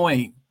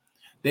knowing.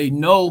 They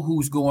know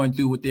who's going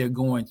through what they're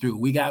going through.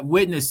 We got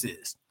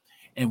witnesses.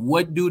 And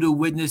what do the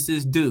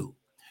witnesses do?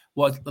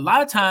 Well, a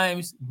lot of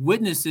times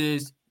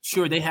witnesses,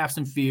 sure, they have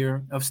some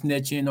fear of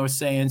snitching or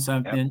saying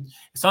something. Yep.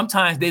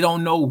 Sometimes they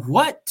don't know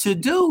what to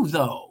do,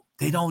 though.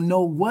 They don't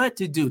know what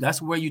to do.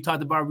 That's where you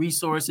talked about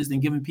resources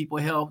and giving people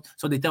help,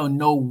 so they don't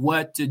know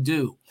what to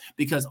do.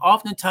 Because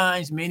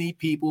oftentimes many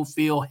people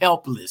feel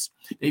helpless.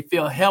 They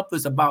feel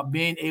helpless about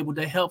being able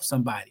to help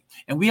somebody.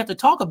 And we have to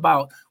talk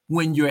about,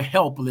 when you're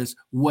helpless,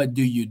 what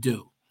do you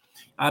do?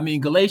 I mean,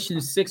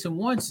 Galatians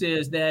 6:1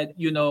 says that,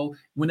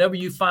 whenever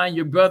you find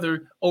your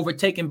brother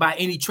overtaken by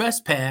any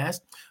trespass,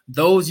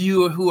 those of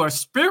you who are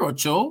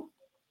spiritual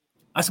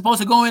are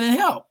supposed to go in and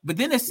help. But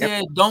then it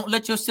says, don't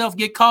let yourself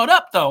get caught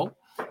up, though.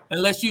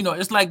 Unless,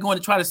 it's like going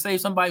to try to save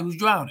somebody who's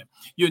drowning.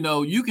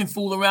 You can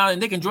fool around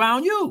and they can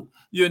drown you,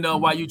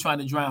 while you're trying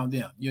to drown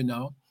them,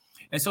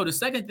 And so the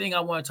second thing I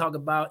want to talk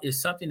about is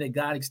something that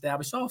God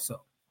established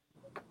also.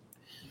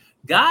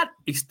 God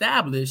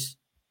established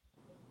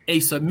a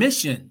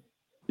submission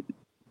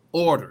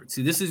order.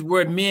 See, this is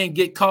where men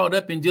get caught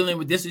up in dealing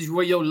with. This is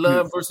where your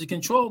love versus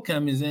control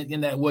comes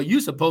in that, well,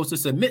 you're supposed to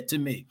submit to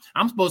me.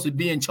 I'm supposed to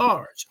be in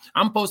charge.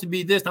 I'm supposed to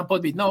be this. I'm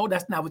supposed to be. No,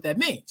 that's not what that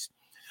means.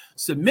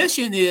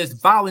 Submission is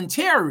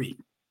voluntary,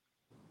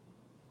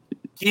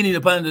 getting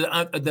upon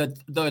the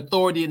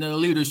authority and the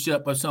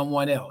leadership of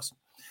someone else.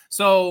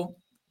 So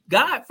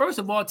God, first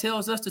of all,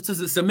 tells us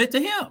to submit to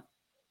him.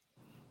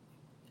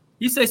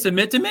 He says,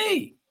 submit to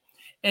me.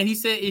 And he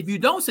said, if you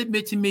don't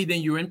submit to me,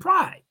 then you're in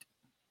pride.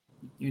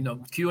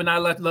 Q and I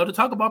love to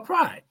talk about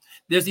pride.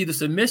 There's either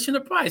submission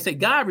or pride. He said,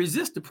 God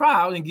resists the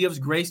proud and gives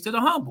grace to the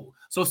humble.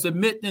 So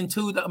submit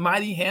into the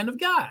mighty hand of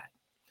God.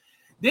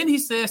 Then he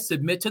says,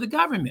 submit to the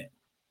government.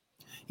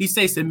 He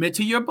says, submit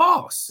to your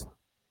boss.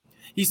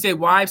 He said,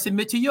 wives,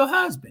 submit to your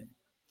husband.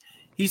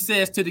 He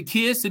says to the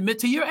kids, submit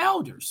to your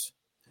elders.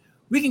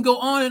 We can go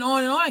on and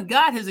on and on.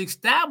 God has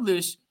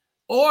established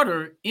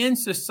order in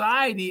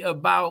society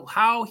about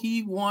how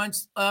he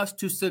wants us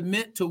to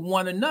submit to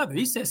one another.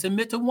 He says,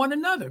 submit to one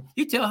another.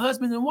 He tells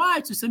husbands and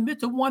wives to submit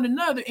to one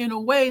another in a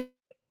way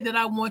that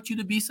I want you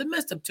to be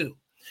submissive to.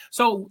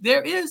 So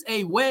there is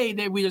a way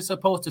that we are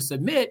supposed to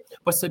submit,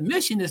 but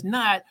submission is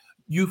not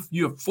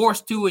you're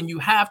forced to and you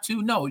have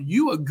to. No,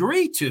 you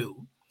agree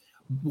to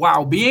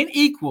while being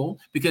equal,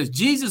 because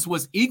Jesus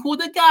was equal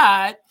to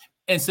God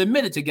and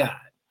submitted to God.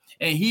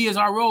 And he is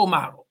our role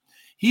model.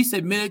 He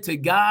submitted to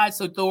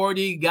God's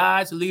authority,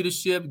 God's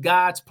leadership,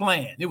 God's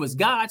plan. It was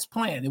God's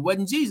plan. It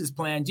wasn't Jesus'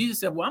 plan. Jesus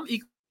said, well, I'm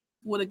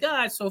equal to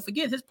God, so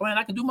forget his plan.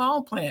 I can do my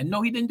own plan.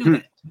 No, he didn't do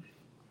that.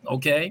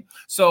 Okay,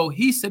 so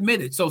he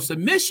submitted. So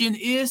submission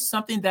is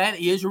something that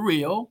is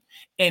real,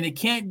 and it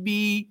can't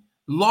be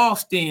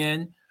lost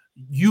in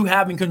you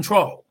having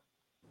control.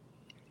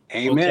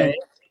 Amen. Okay?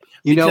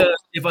 Because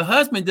if a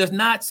husband does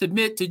not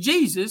submit to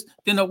Jesus,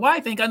 then a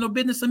wife ain't got no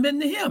business submitting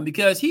to him,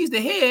 because he's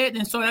the head,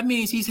 and so that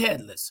means he's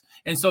headless.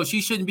 And so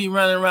she shouldn't be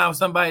running around with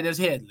somebody that's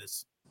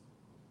headless.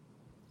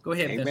 Go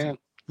ahead. Amen.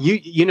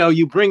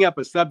 You bring up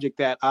a subject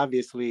that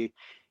obviously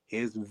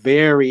is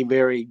very,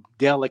 very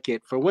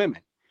delicate for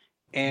women.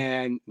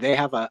 And they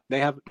have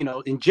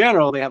in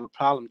general, they have a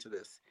problem to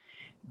this.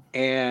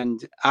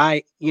 And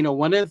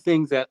one of the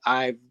things that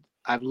I've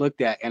looked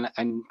at,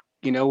 and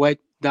you know what,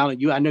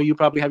 Donald, I know you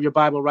probably have your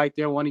Bible right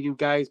there. One of you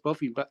guys, both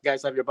of you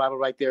guys have your Bible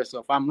right there. So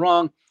if I'm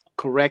wrong,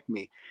 correct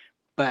me.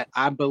 But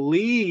I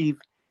believe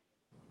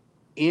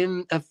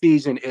in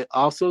Ephesians, it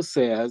also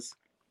says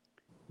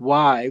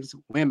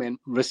women,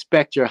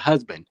 respect your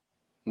husband.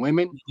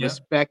 Women,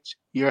 respect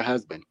your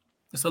husband.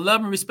 It's a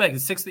love and respect.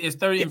 It's 60. It's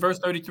 30 in verse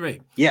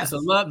 33. Yes. It's a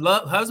love,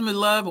 husband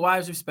love,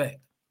 wives respect.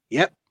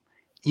 Yep.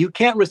 You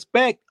can't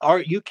respect, or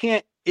you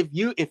can't, if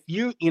you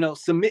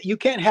submit, you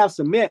can't have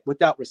submit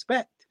without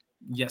respect.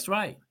 That's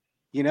right.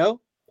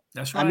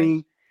 That's right. I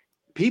mean,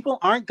 people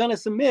aren't going to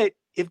submit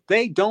if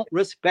they don't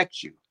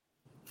respect you.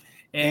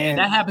 And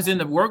that happens in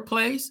the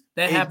workplace.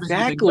 That happens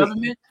with the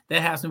government.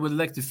 That happens with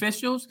elected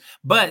officials.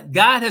 But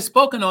God has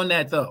spoken on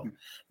that, though.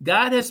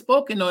 God has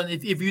spoken on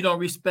if you don't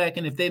respect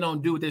and if they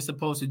don't do what they're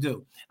supposed to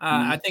do.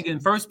 I think in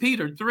 1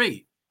 Peter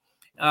 3,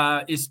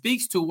 it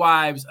speaks to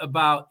wives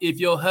about if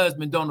your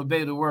husband don't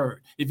obey the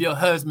word, if your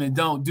husband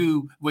don't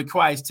do what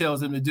Christ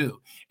tells them to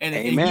do. And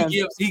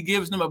he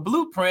gives them a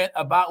blueprint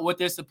about what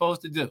they're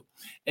supposed to do.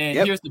 And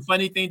here's the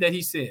funny thing that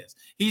he says.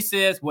 He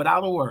says,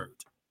 without a word.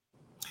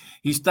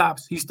 He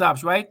stops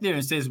right there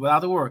and says,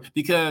 without a word,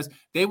 because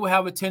they will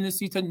have a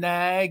tendency to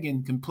nag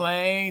and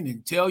complain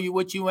and tell you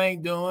what you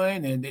ain't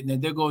doing.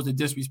 And there goes the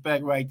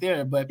disrespect right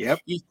there. But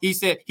he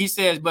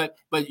says, but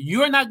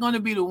you're not going to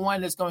be the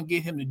one that's going to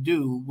get him to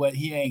do what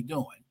he ain't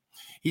doing.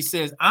 He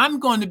says, I'm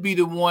going to be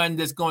the one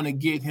that's going to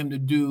get him to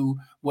do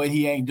what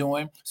he ain't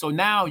doing. So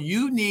now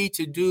you need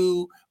to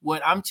do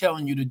what I'm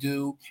telling you to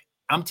do.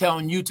 I'm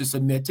telling you to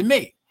submit to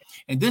me.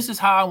 And this is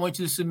how I want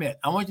you to submit.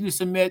 I want you to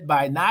submit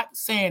by not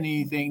saying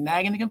anything,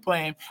 nagging and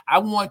complaining. I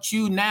want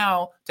you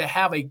now to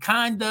have a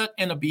conduct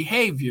and a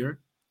behavior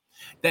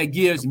that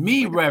gives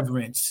me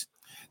reverence,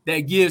 that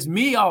gives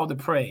me all the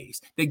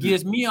praise, that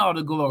gives me all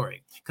the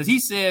glory. Because he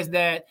says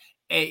that,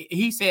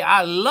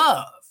 I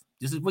love,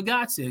 this is what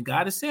God said.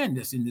 God is saying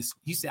this in this.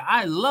 He said,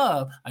 I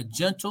love a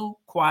gentle,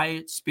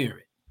 quiet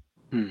spirit.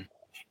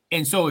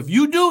 And so if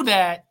you do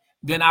that,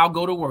 then I'll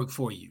go to work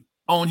for you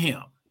on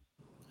him.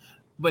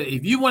 But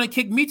if you want to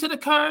kick me to the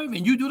curb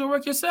and you do the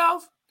work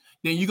yourself,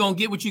 then you're going to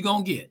get what you're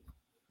going to get.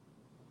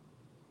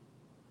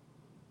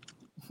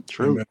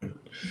 True.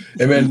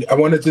 Amen. I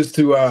wanted just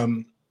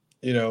to,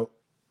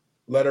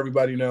 let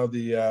everybody know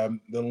the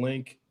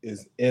link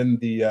is in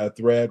the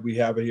thread. We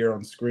have it here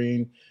on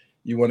screen.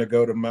 You want to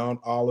go to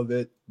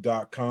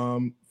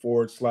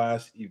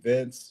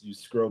mountolivet.com/events. You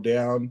scroll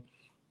down.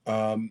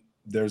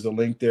 There's a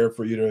link there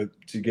for you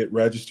to get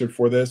registered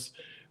for this.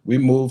 We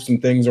moved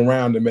some things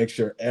around to make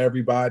sure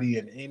everybody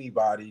and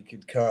anybody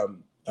could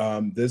come.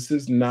 This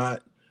is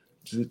not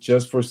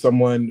just for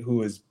someone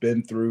who has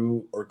been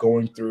through or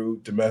going through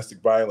domestic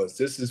violence.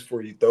 This is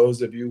for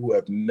those of you who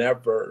have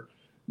never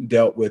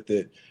dealt with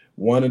it.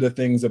 One of the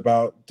things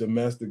about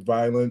domestic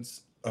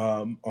violence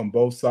on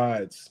both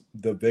sides,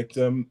 the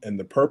victim and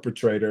the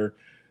perpetrator,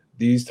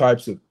 these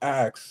types of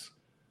acts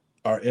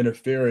are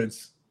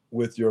interference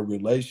with your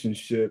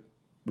relationship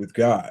with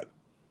God.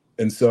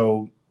 And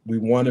so we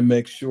want to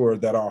make sure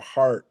that our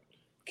heart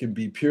can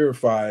be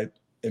purified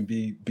and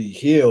be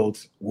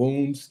healed.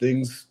 Wounds,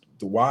 things,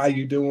 why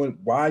you're doing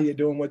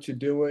what you're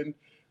doing,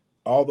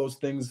 all those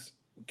things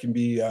can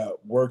be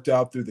worked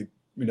out through the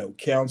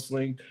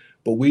counseling.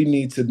 But we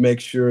need to make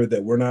sure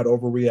that we're not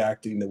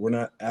overreacting, that we're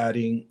not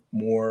adding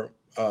more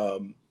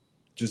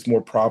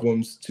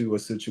problems to a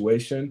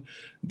situation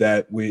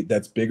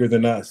that's bigger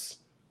than us.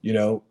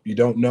 You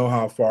don't know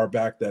how far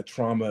back that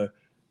trauma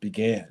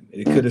began.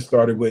 It could have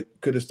started with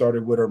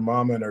her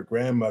mama and her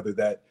grandmother,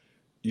 that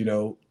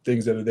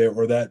things that are there,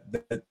 or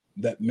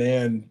that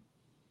man,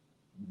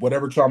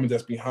 whatever trauma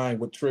that's behind,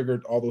 what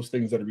triggered all those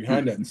things that are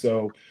behind that. And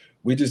so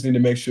we just need to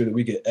make sure that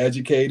we get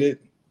educated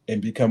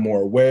and become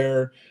more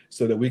aware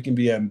so that we can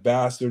be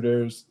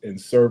ambassadors and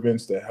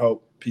servants to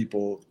help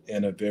people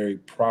in a very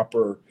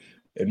proper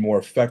and more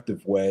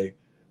effective way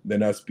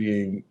than us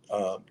being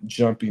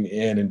jumping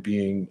in and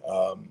being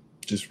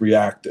just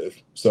reactive.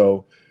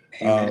 So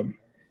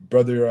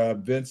Brother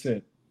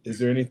Vincent, is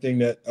there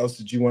anything else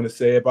that you want to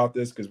say about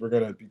this? Because we're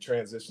going to be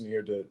transitioning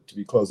here to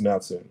be closing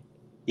out soon.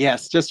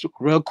 Yes, just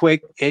real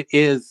quick. It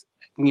is,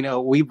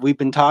 we've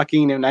been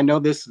talking, and I know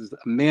this is a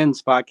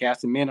men's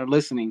podcast and men are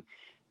listening.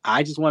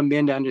 I just want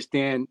men to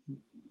understand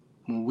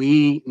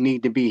we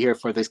need to be here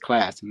for this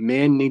class.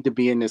 Men need to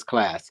be in this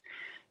class.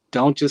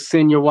 Don't just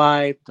send your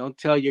wife. Don't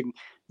tell your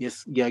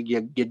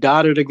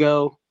daughter to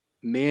go.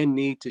 Men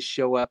need to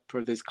show up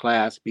for this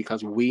class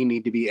because we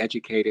need to be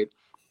educated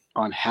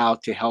on how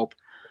to help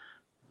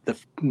the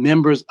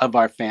members of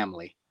our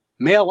family,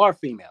 male or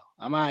female.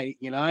 I'm not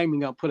even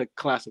going to put a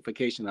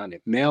classification on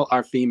it. Male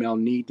or female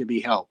need to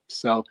be helped.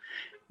 So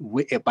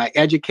by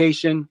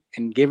education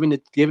and given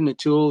the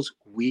tools,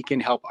 we can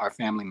help our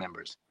family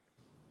members.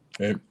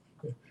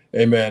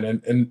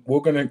 Amen. And we're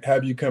going to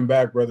have you come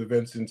back, Brother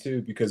Vincent,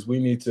 too, because we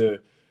need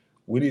to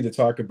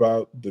talk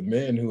about the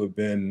men who have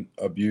been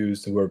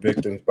abused, who are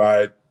victims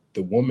by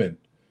the woman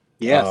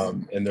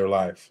in their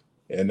life.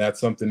 And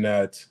that's something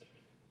that,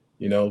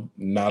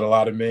 not a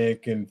lot of men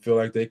can feel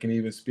like they can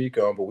even speak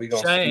on, but we're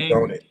going to speak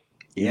on it.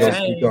 We're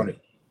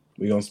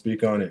going to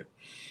speak on it.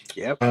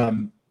 Yep.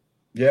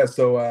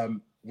 So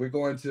we're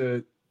going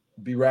to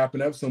be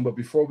wrapping up soon. But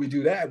before we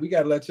do that, we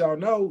got to let y'all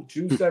know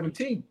June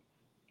 17th.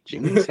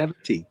 June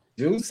 17th.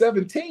 June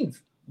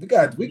 17th.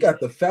 we got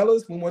the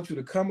fellas. We want you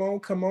to come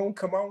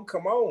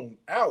on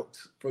out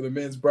for the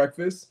men's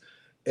breakfast.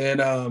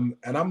 And I'm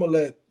gonna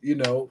let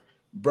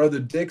Brother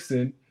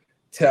Dixon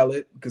tell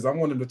it, because I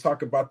want him to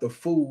talk about the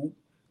food,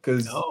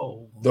 because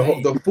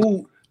the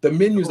food, the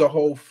menu's a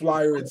whole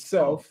flyer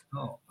itself. You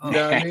know what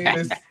I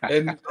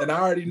mean? And I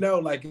already know,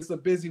 like, it's a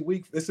busy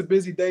week. It's a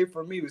busy day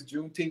for me. It's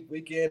Juneteenth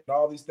weekend and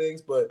all these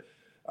things. But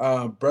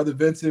Brother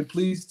Vincent,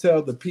 please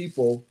tell the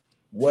people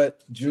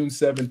what June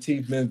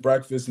 17th men's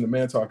breakfast and the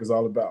Man Talk is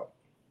all about.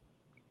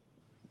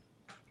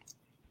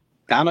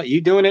 Donald,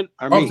 you doing it?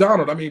 Oh,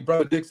 Donald, I mean,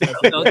 Brother Dixon.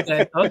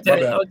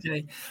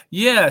 Okay.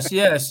 Yes.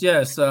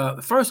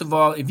 First of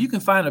all, if you can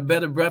find a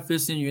better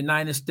breakfast in the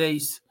United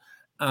States,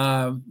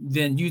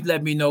 then you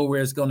let me know where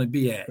it's going to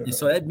be at. And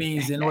so that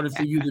means in order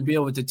for you to be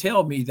able to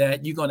tell me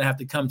that, you're going to have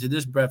to come to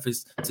this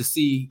breakfast to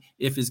see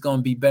if it's going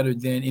to be better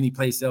than any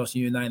place else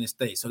in the United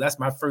States. So that's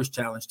my first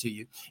challenge to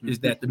you, is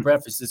that the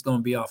breakfast is going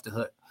to be off the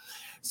hook.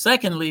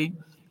 Secondly,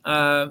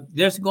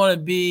 there's going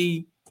to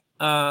be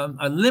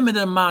a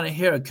limited amount of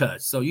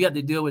haircuts, so you have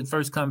to deal with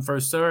first come,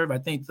 first serve. I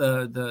think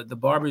the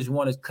barbers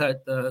want to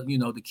cut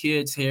the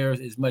kids' hair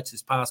as much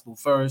as possible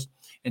first,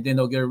 and then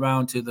they'll get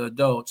around to the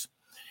adults.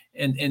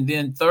 And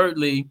then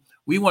thirdly,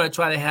 we want to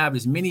try to have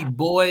as many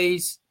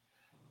boys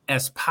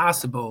as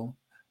possible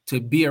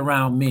to be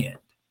around men.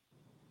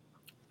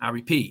 I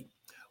repeat,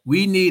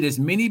 we need as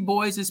many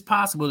boys as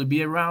possible to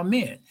be around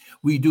men.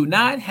 We do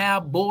not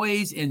have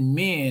boys and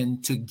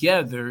men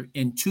together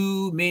in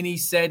too many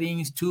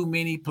settings, too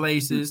many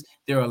places.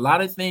 There are a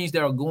lot of things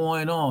that are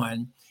going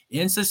on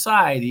in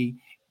society,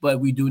 but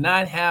we do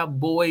not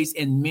have boys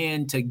and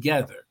men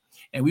together.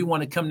 And we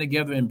want to come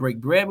together and break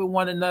bread with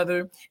one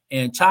another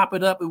and chop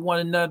it up with one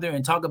another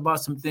and talk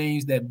about some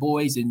things that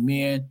boys and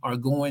men are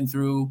going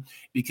through.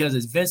 Because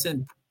as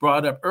Vincent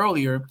brought up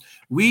earlier,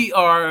 we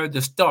are the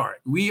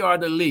start. We are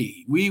the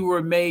lead. We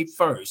were made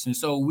first. And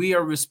so we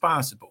are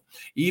responsible.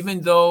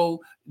 Even though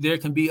there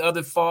can be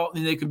other fault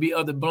and there can be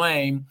other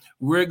blame,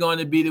 we're going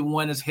to be the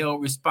one that's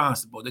held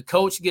responsible. The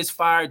coach gets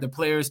fired, the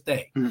players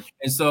stay. And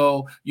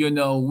so,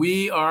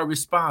 we are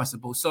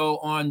responsible. So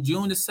on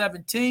June the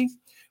 17th,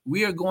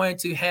 we are going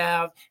to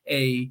have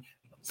a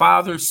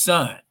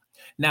father-son.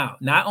 Now,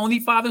 not only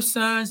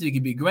father-sons, it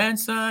can be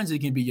grandsons, it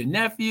can be your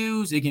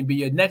nephews, it can be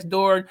your next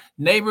door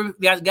neighbor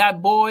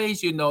got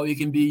boys. It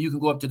can be, you can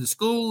go up to the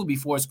school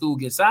before school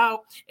gets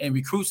out and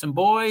recruit some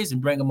boys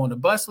and bring them on a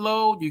bus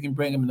load. You can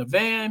bring them in a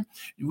van.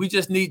 We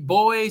just need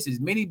boys, as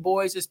many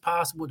boys as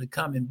possible, to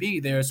come and be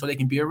there so they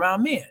can be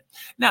around men.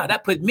 Now,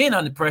 that put men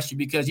under pressure,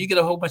 because you get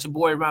a whole bunch of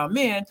boys around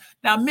men.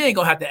 Now, men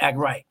going to have to act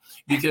right,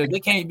 because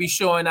they can't be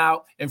showing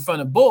out in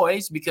front of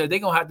boys, because they're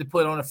going to have to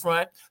put on the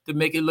front to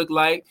make it look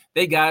like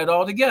they got it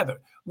all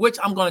together, which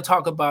I'm going to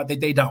talk about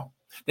that they don't.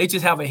 They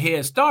just have a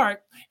head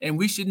start, and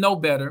we should know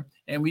better,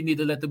 and we need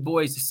to let the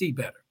boys see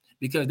better,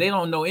 because they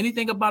don't know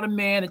anything about a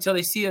man until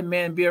they see a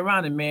man, be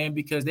around a man,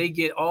 because they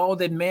get all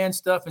that man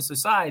stuff in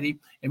society,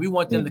 and we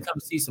want them to come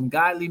see some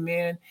godly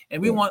men,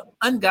 and we want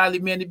ungodly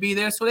men to be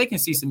there so they can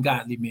see some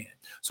godly men.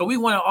 So we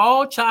want to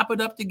all chop it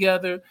up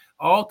together,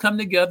 all come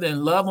together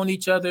and love on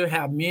each other,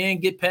 have men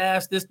get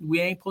past this. We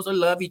ain't supposed to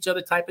love each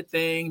other type of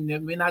thing.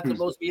 We're not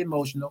supposed to be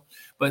emotional,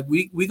 but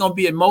we're going to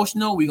be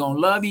emotional. We're going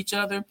to love each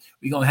other.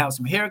 We're going to have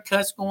some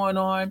haircuts going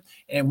on,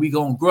 and we're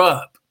going to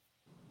grub.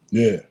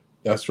 Yeah,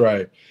 that's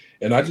right.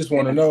 And I just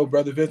want to know,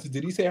 Brother Vincent,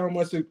 did he say how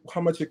much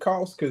it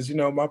costs? Because,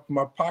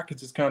 my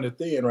pockets is kind of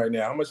thin right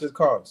now. How much it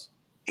costs?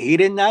 He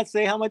did not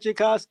say how much it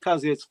costs,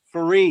 because it's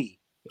free.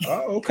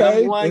 Oh,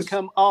 okay. Come one,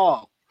 come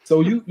all.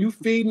 So you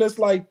feeding us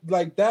like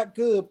that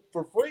good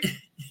for free?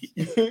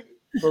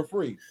 For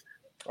free.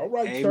 All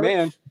right,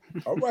 Amen.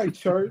 Church. All right,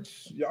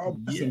 church. Y'all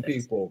some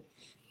people.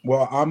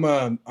 Well,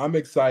 I'm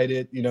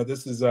excited.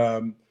 This is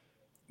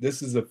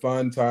a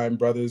fun time,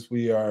 brothers.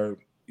 We are,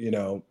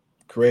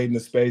 creating the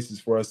spaces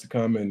for us to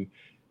come and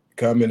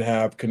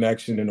have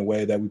connection in a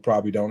way that we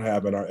probably don't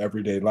have in our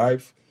everyday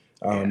life.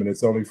 And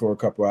it's only for a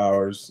couple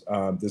hours.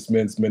 This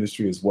men's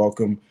ministry is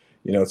welcome,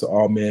 to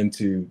all men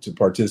to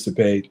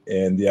participate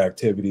in the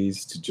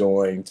activities, to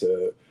join,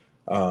 to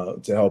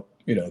help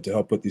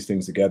put these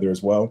things together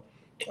as well.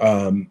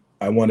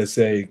 I want to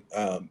say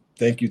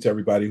thank you to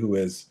everybody who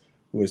has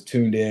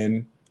tuned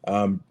in.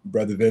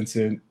 Brother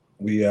Vincent,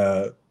 we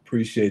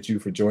appreciate you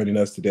for joining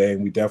us today,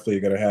 and we definitely are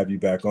going to have you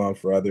back on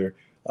for other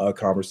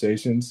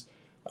conversations.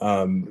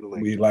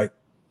 We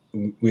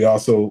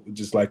also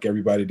just like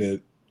everybody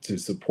to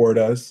support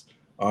us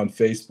on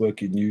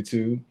Facebook and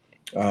YouTube.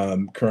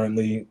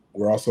 Currently,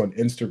 we're also on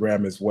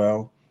Instagram as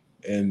well.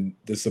 And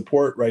the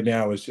support right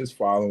now is just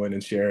following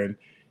and sharing.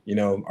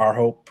 Our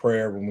hope,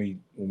 prayer when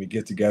we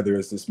get together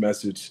is this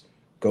message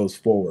goes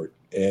forward.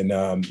 And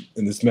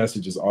this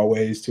message is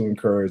always to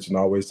encourage and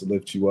always to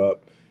lift you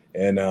up.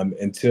 And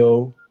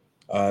until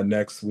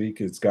next week,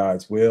 it's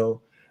God's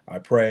will. I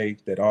pray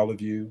that all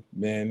of you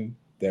men,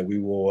 that we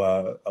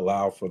will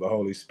allow for the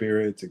Holy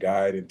Spirit to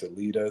guide and to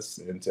lead us,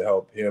 and to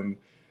help him,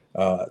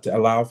 to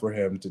allow for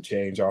him to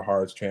change our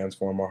hearts,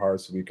 transform our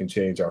hearts, so we can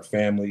change our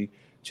family,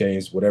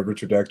 change whatever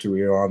trajectory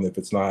we're on. If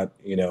it's not,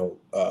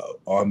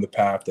 on the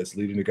path that's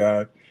leading to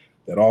God,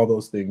 that all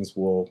those things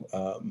we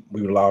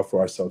would allow for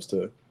ourselves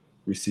to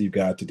receive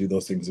God to do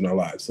those things in our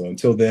lives. So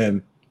until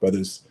then,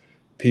 brothers,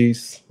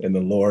 peace and the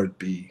Lord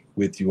be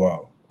with you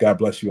all. God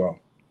bless you all.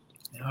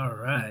 All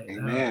right.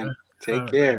 Amen. All right. Take care.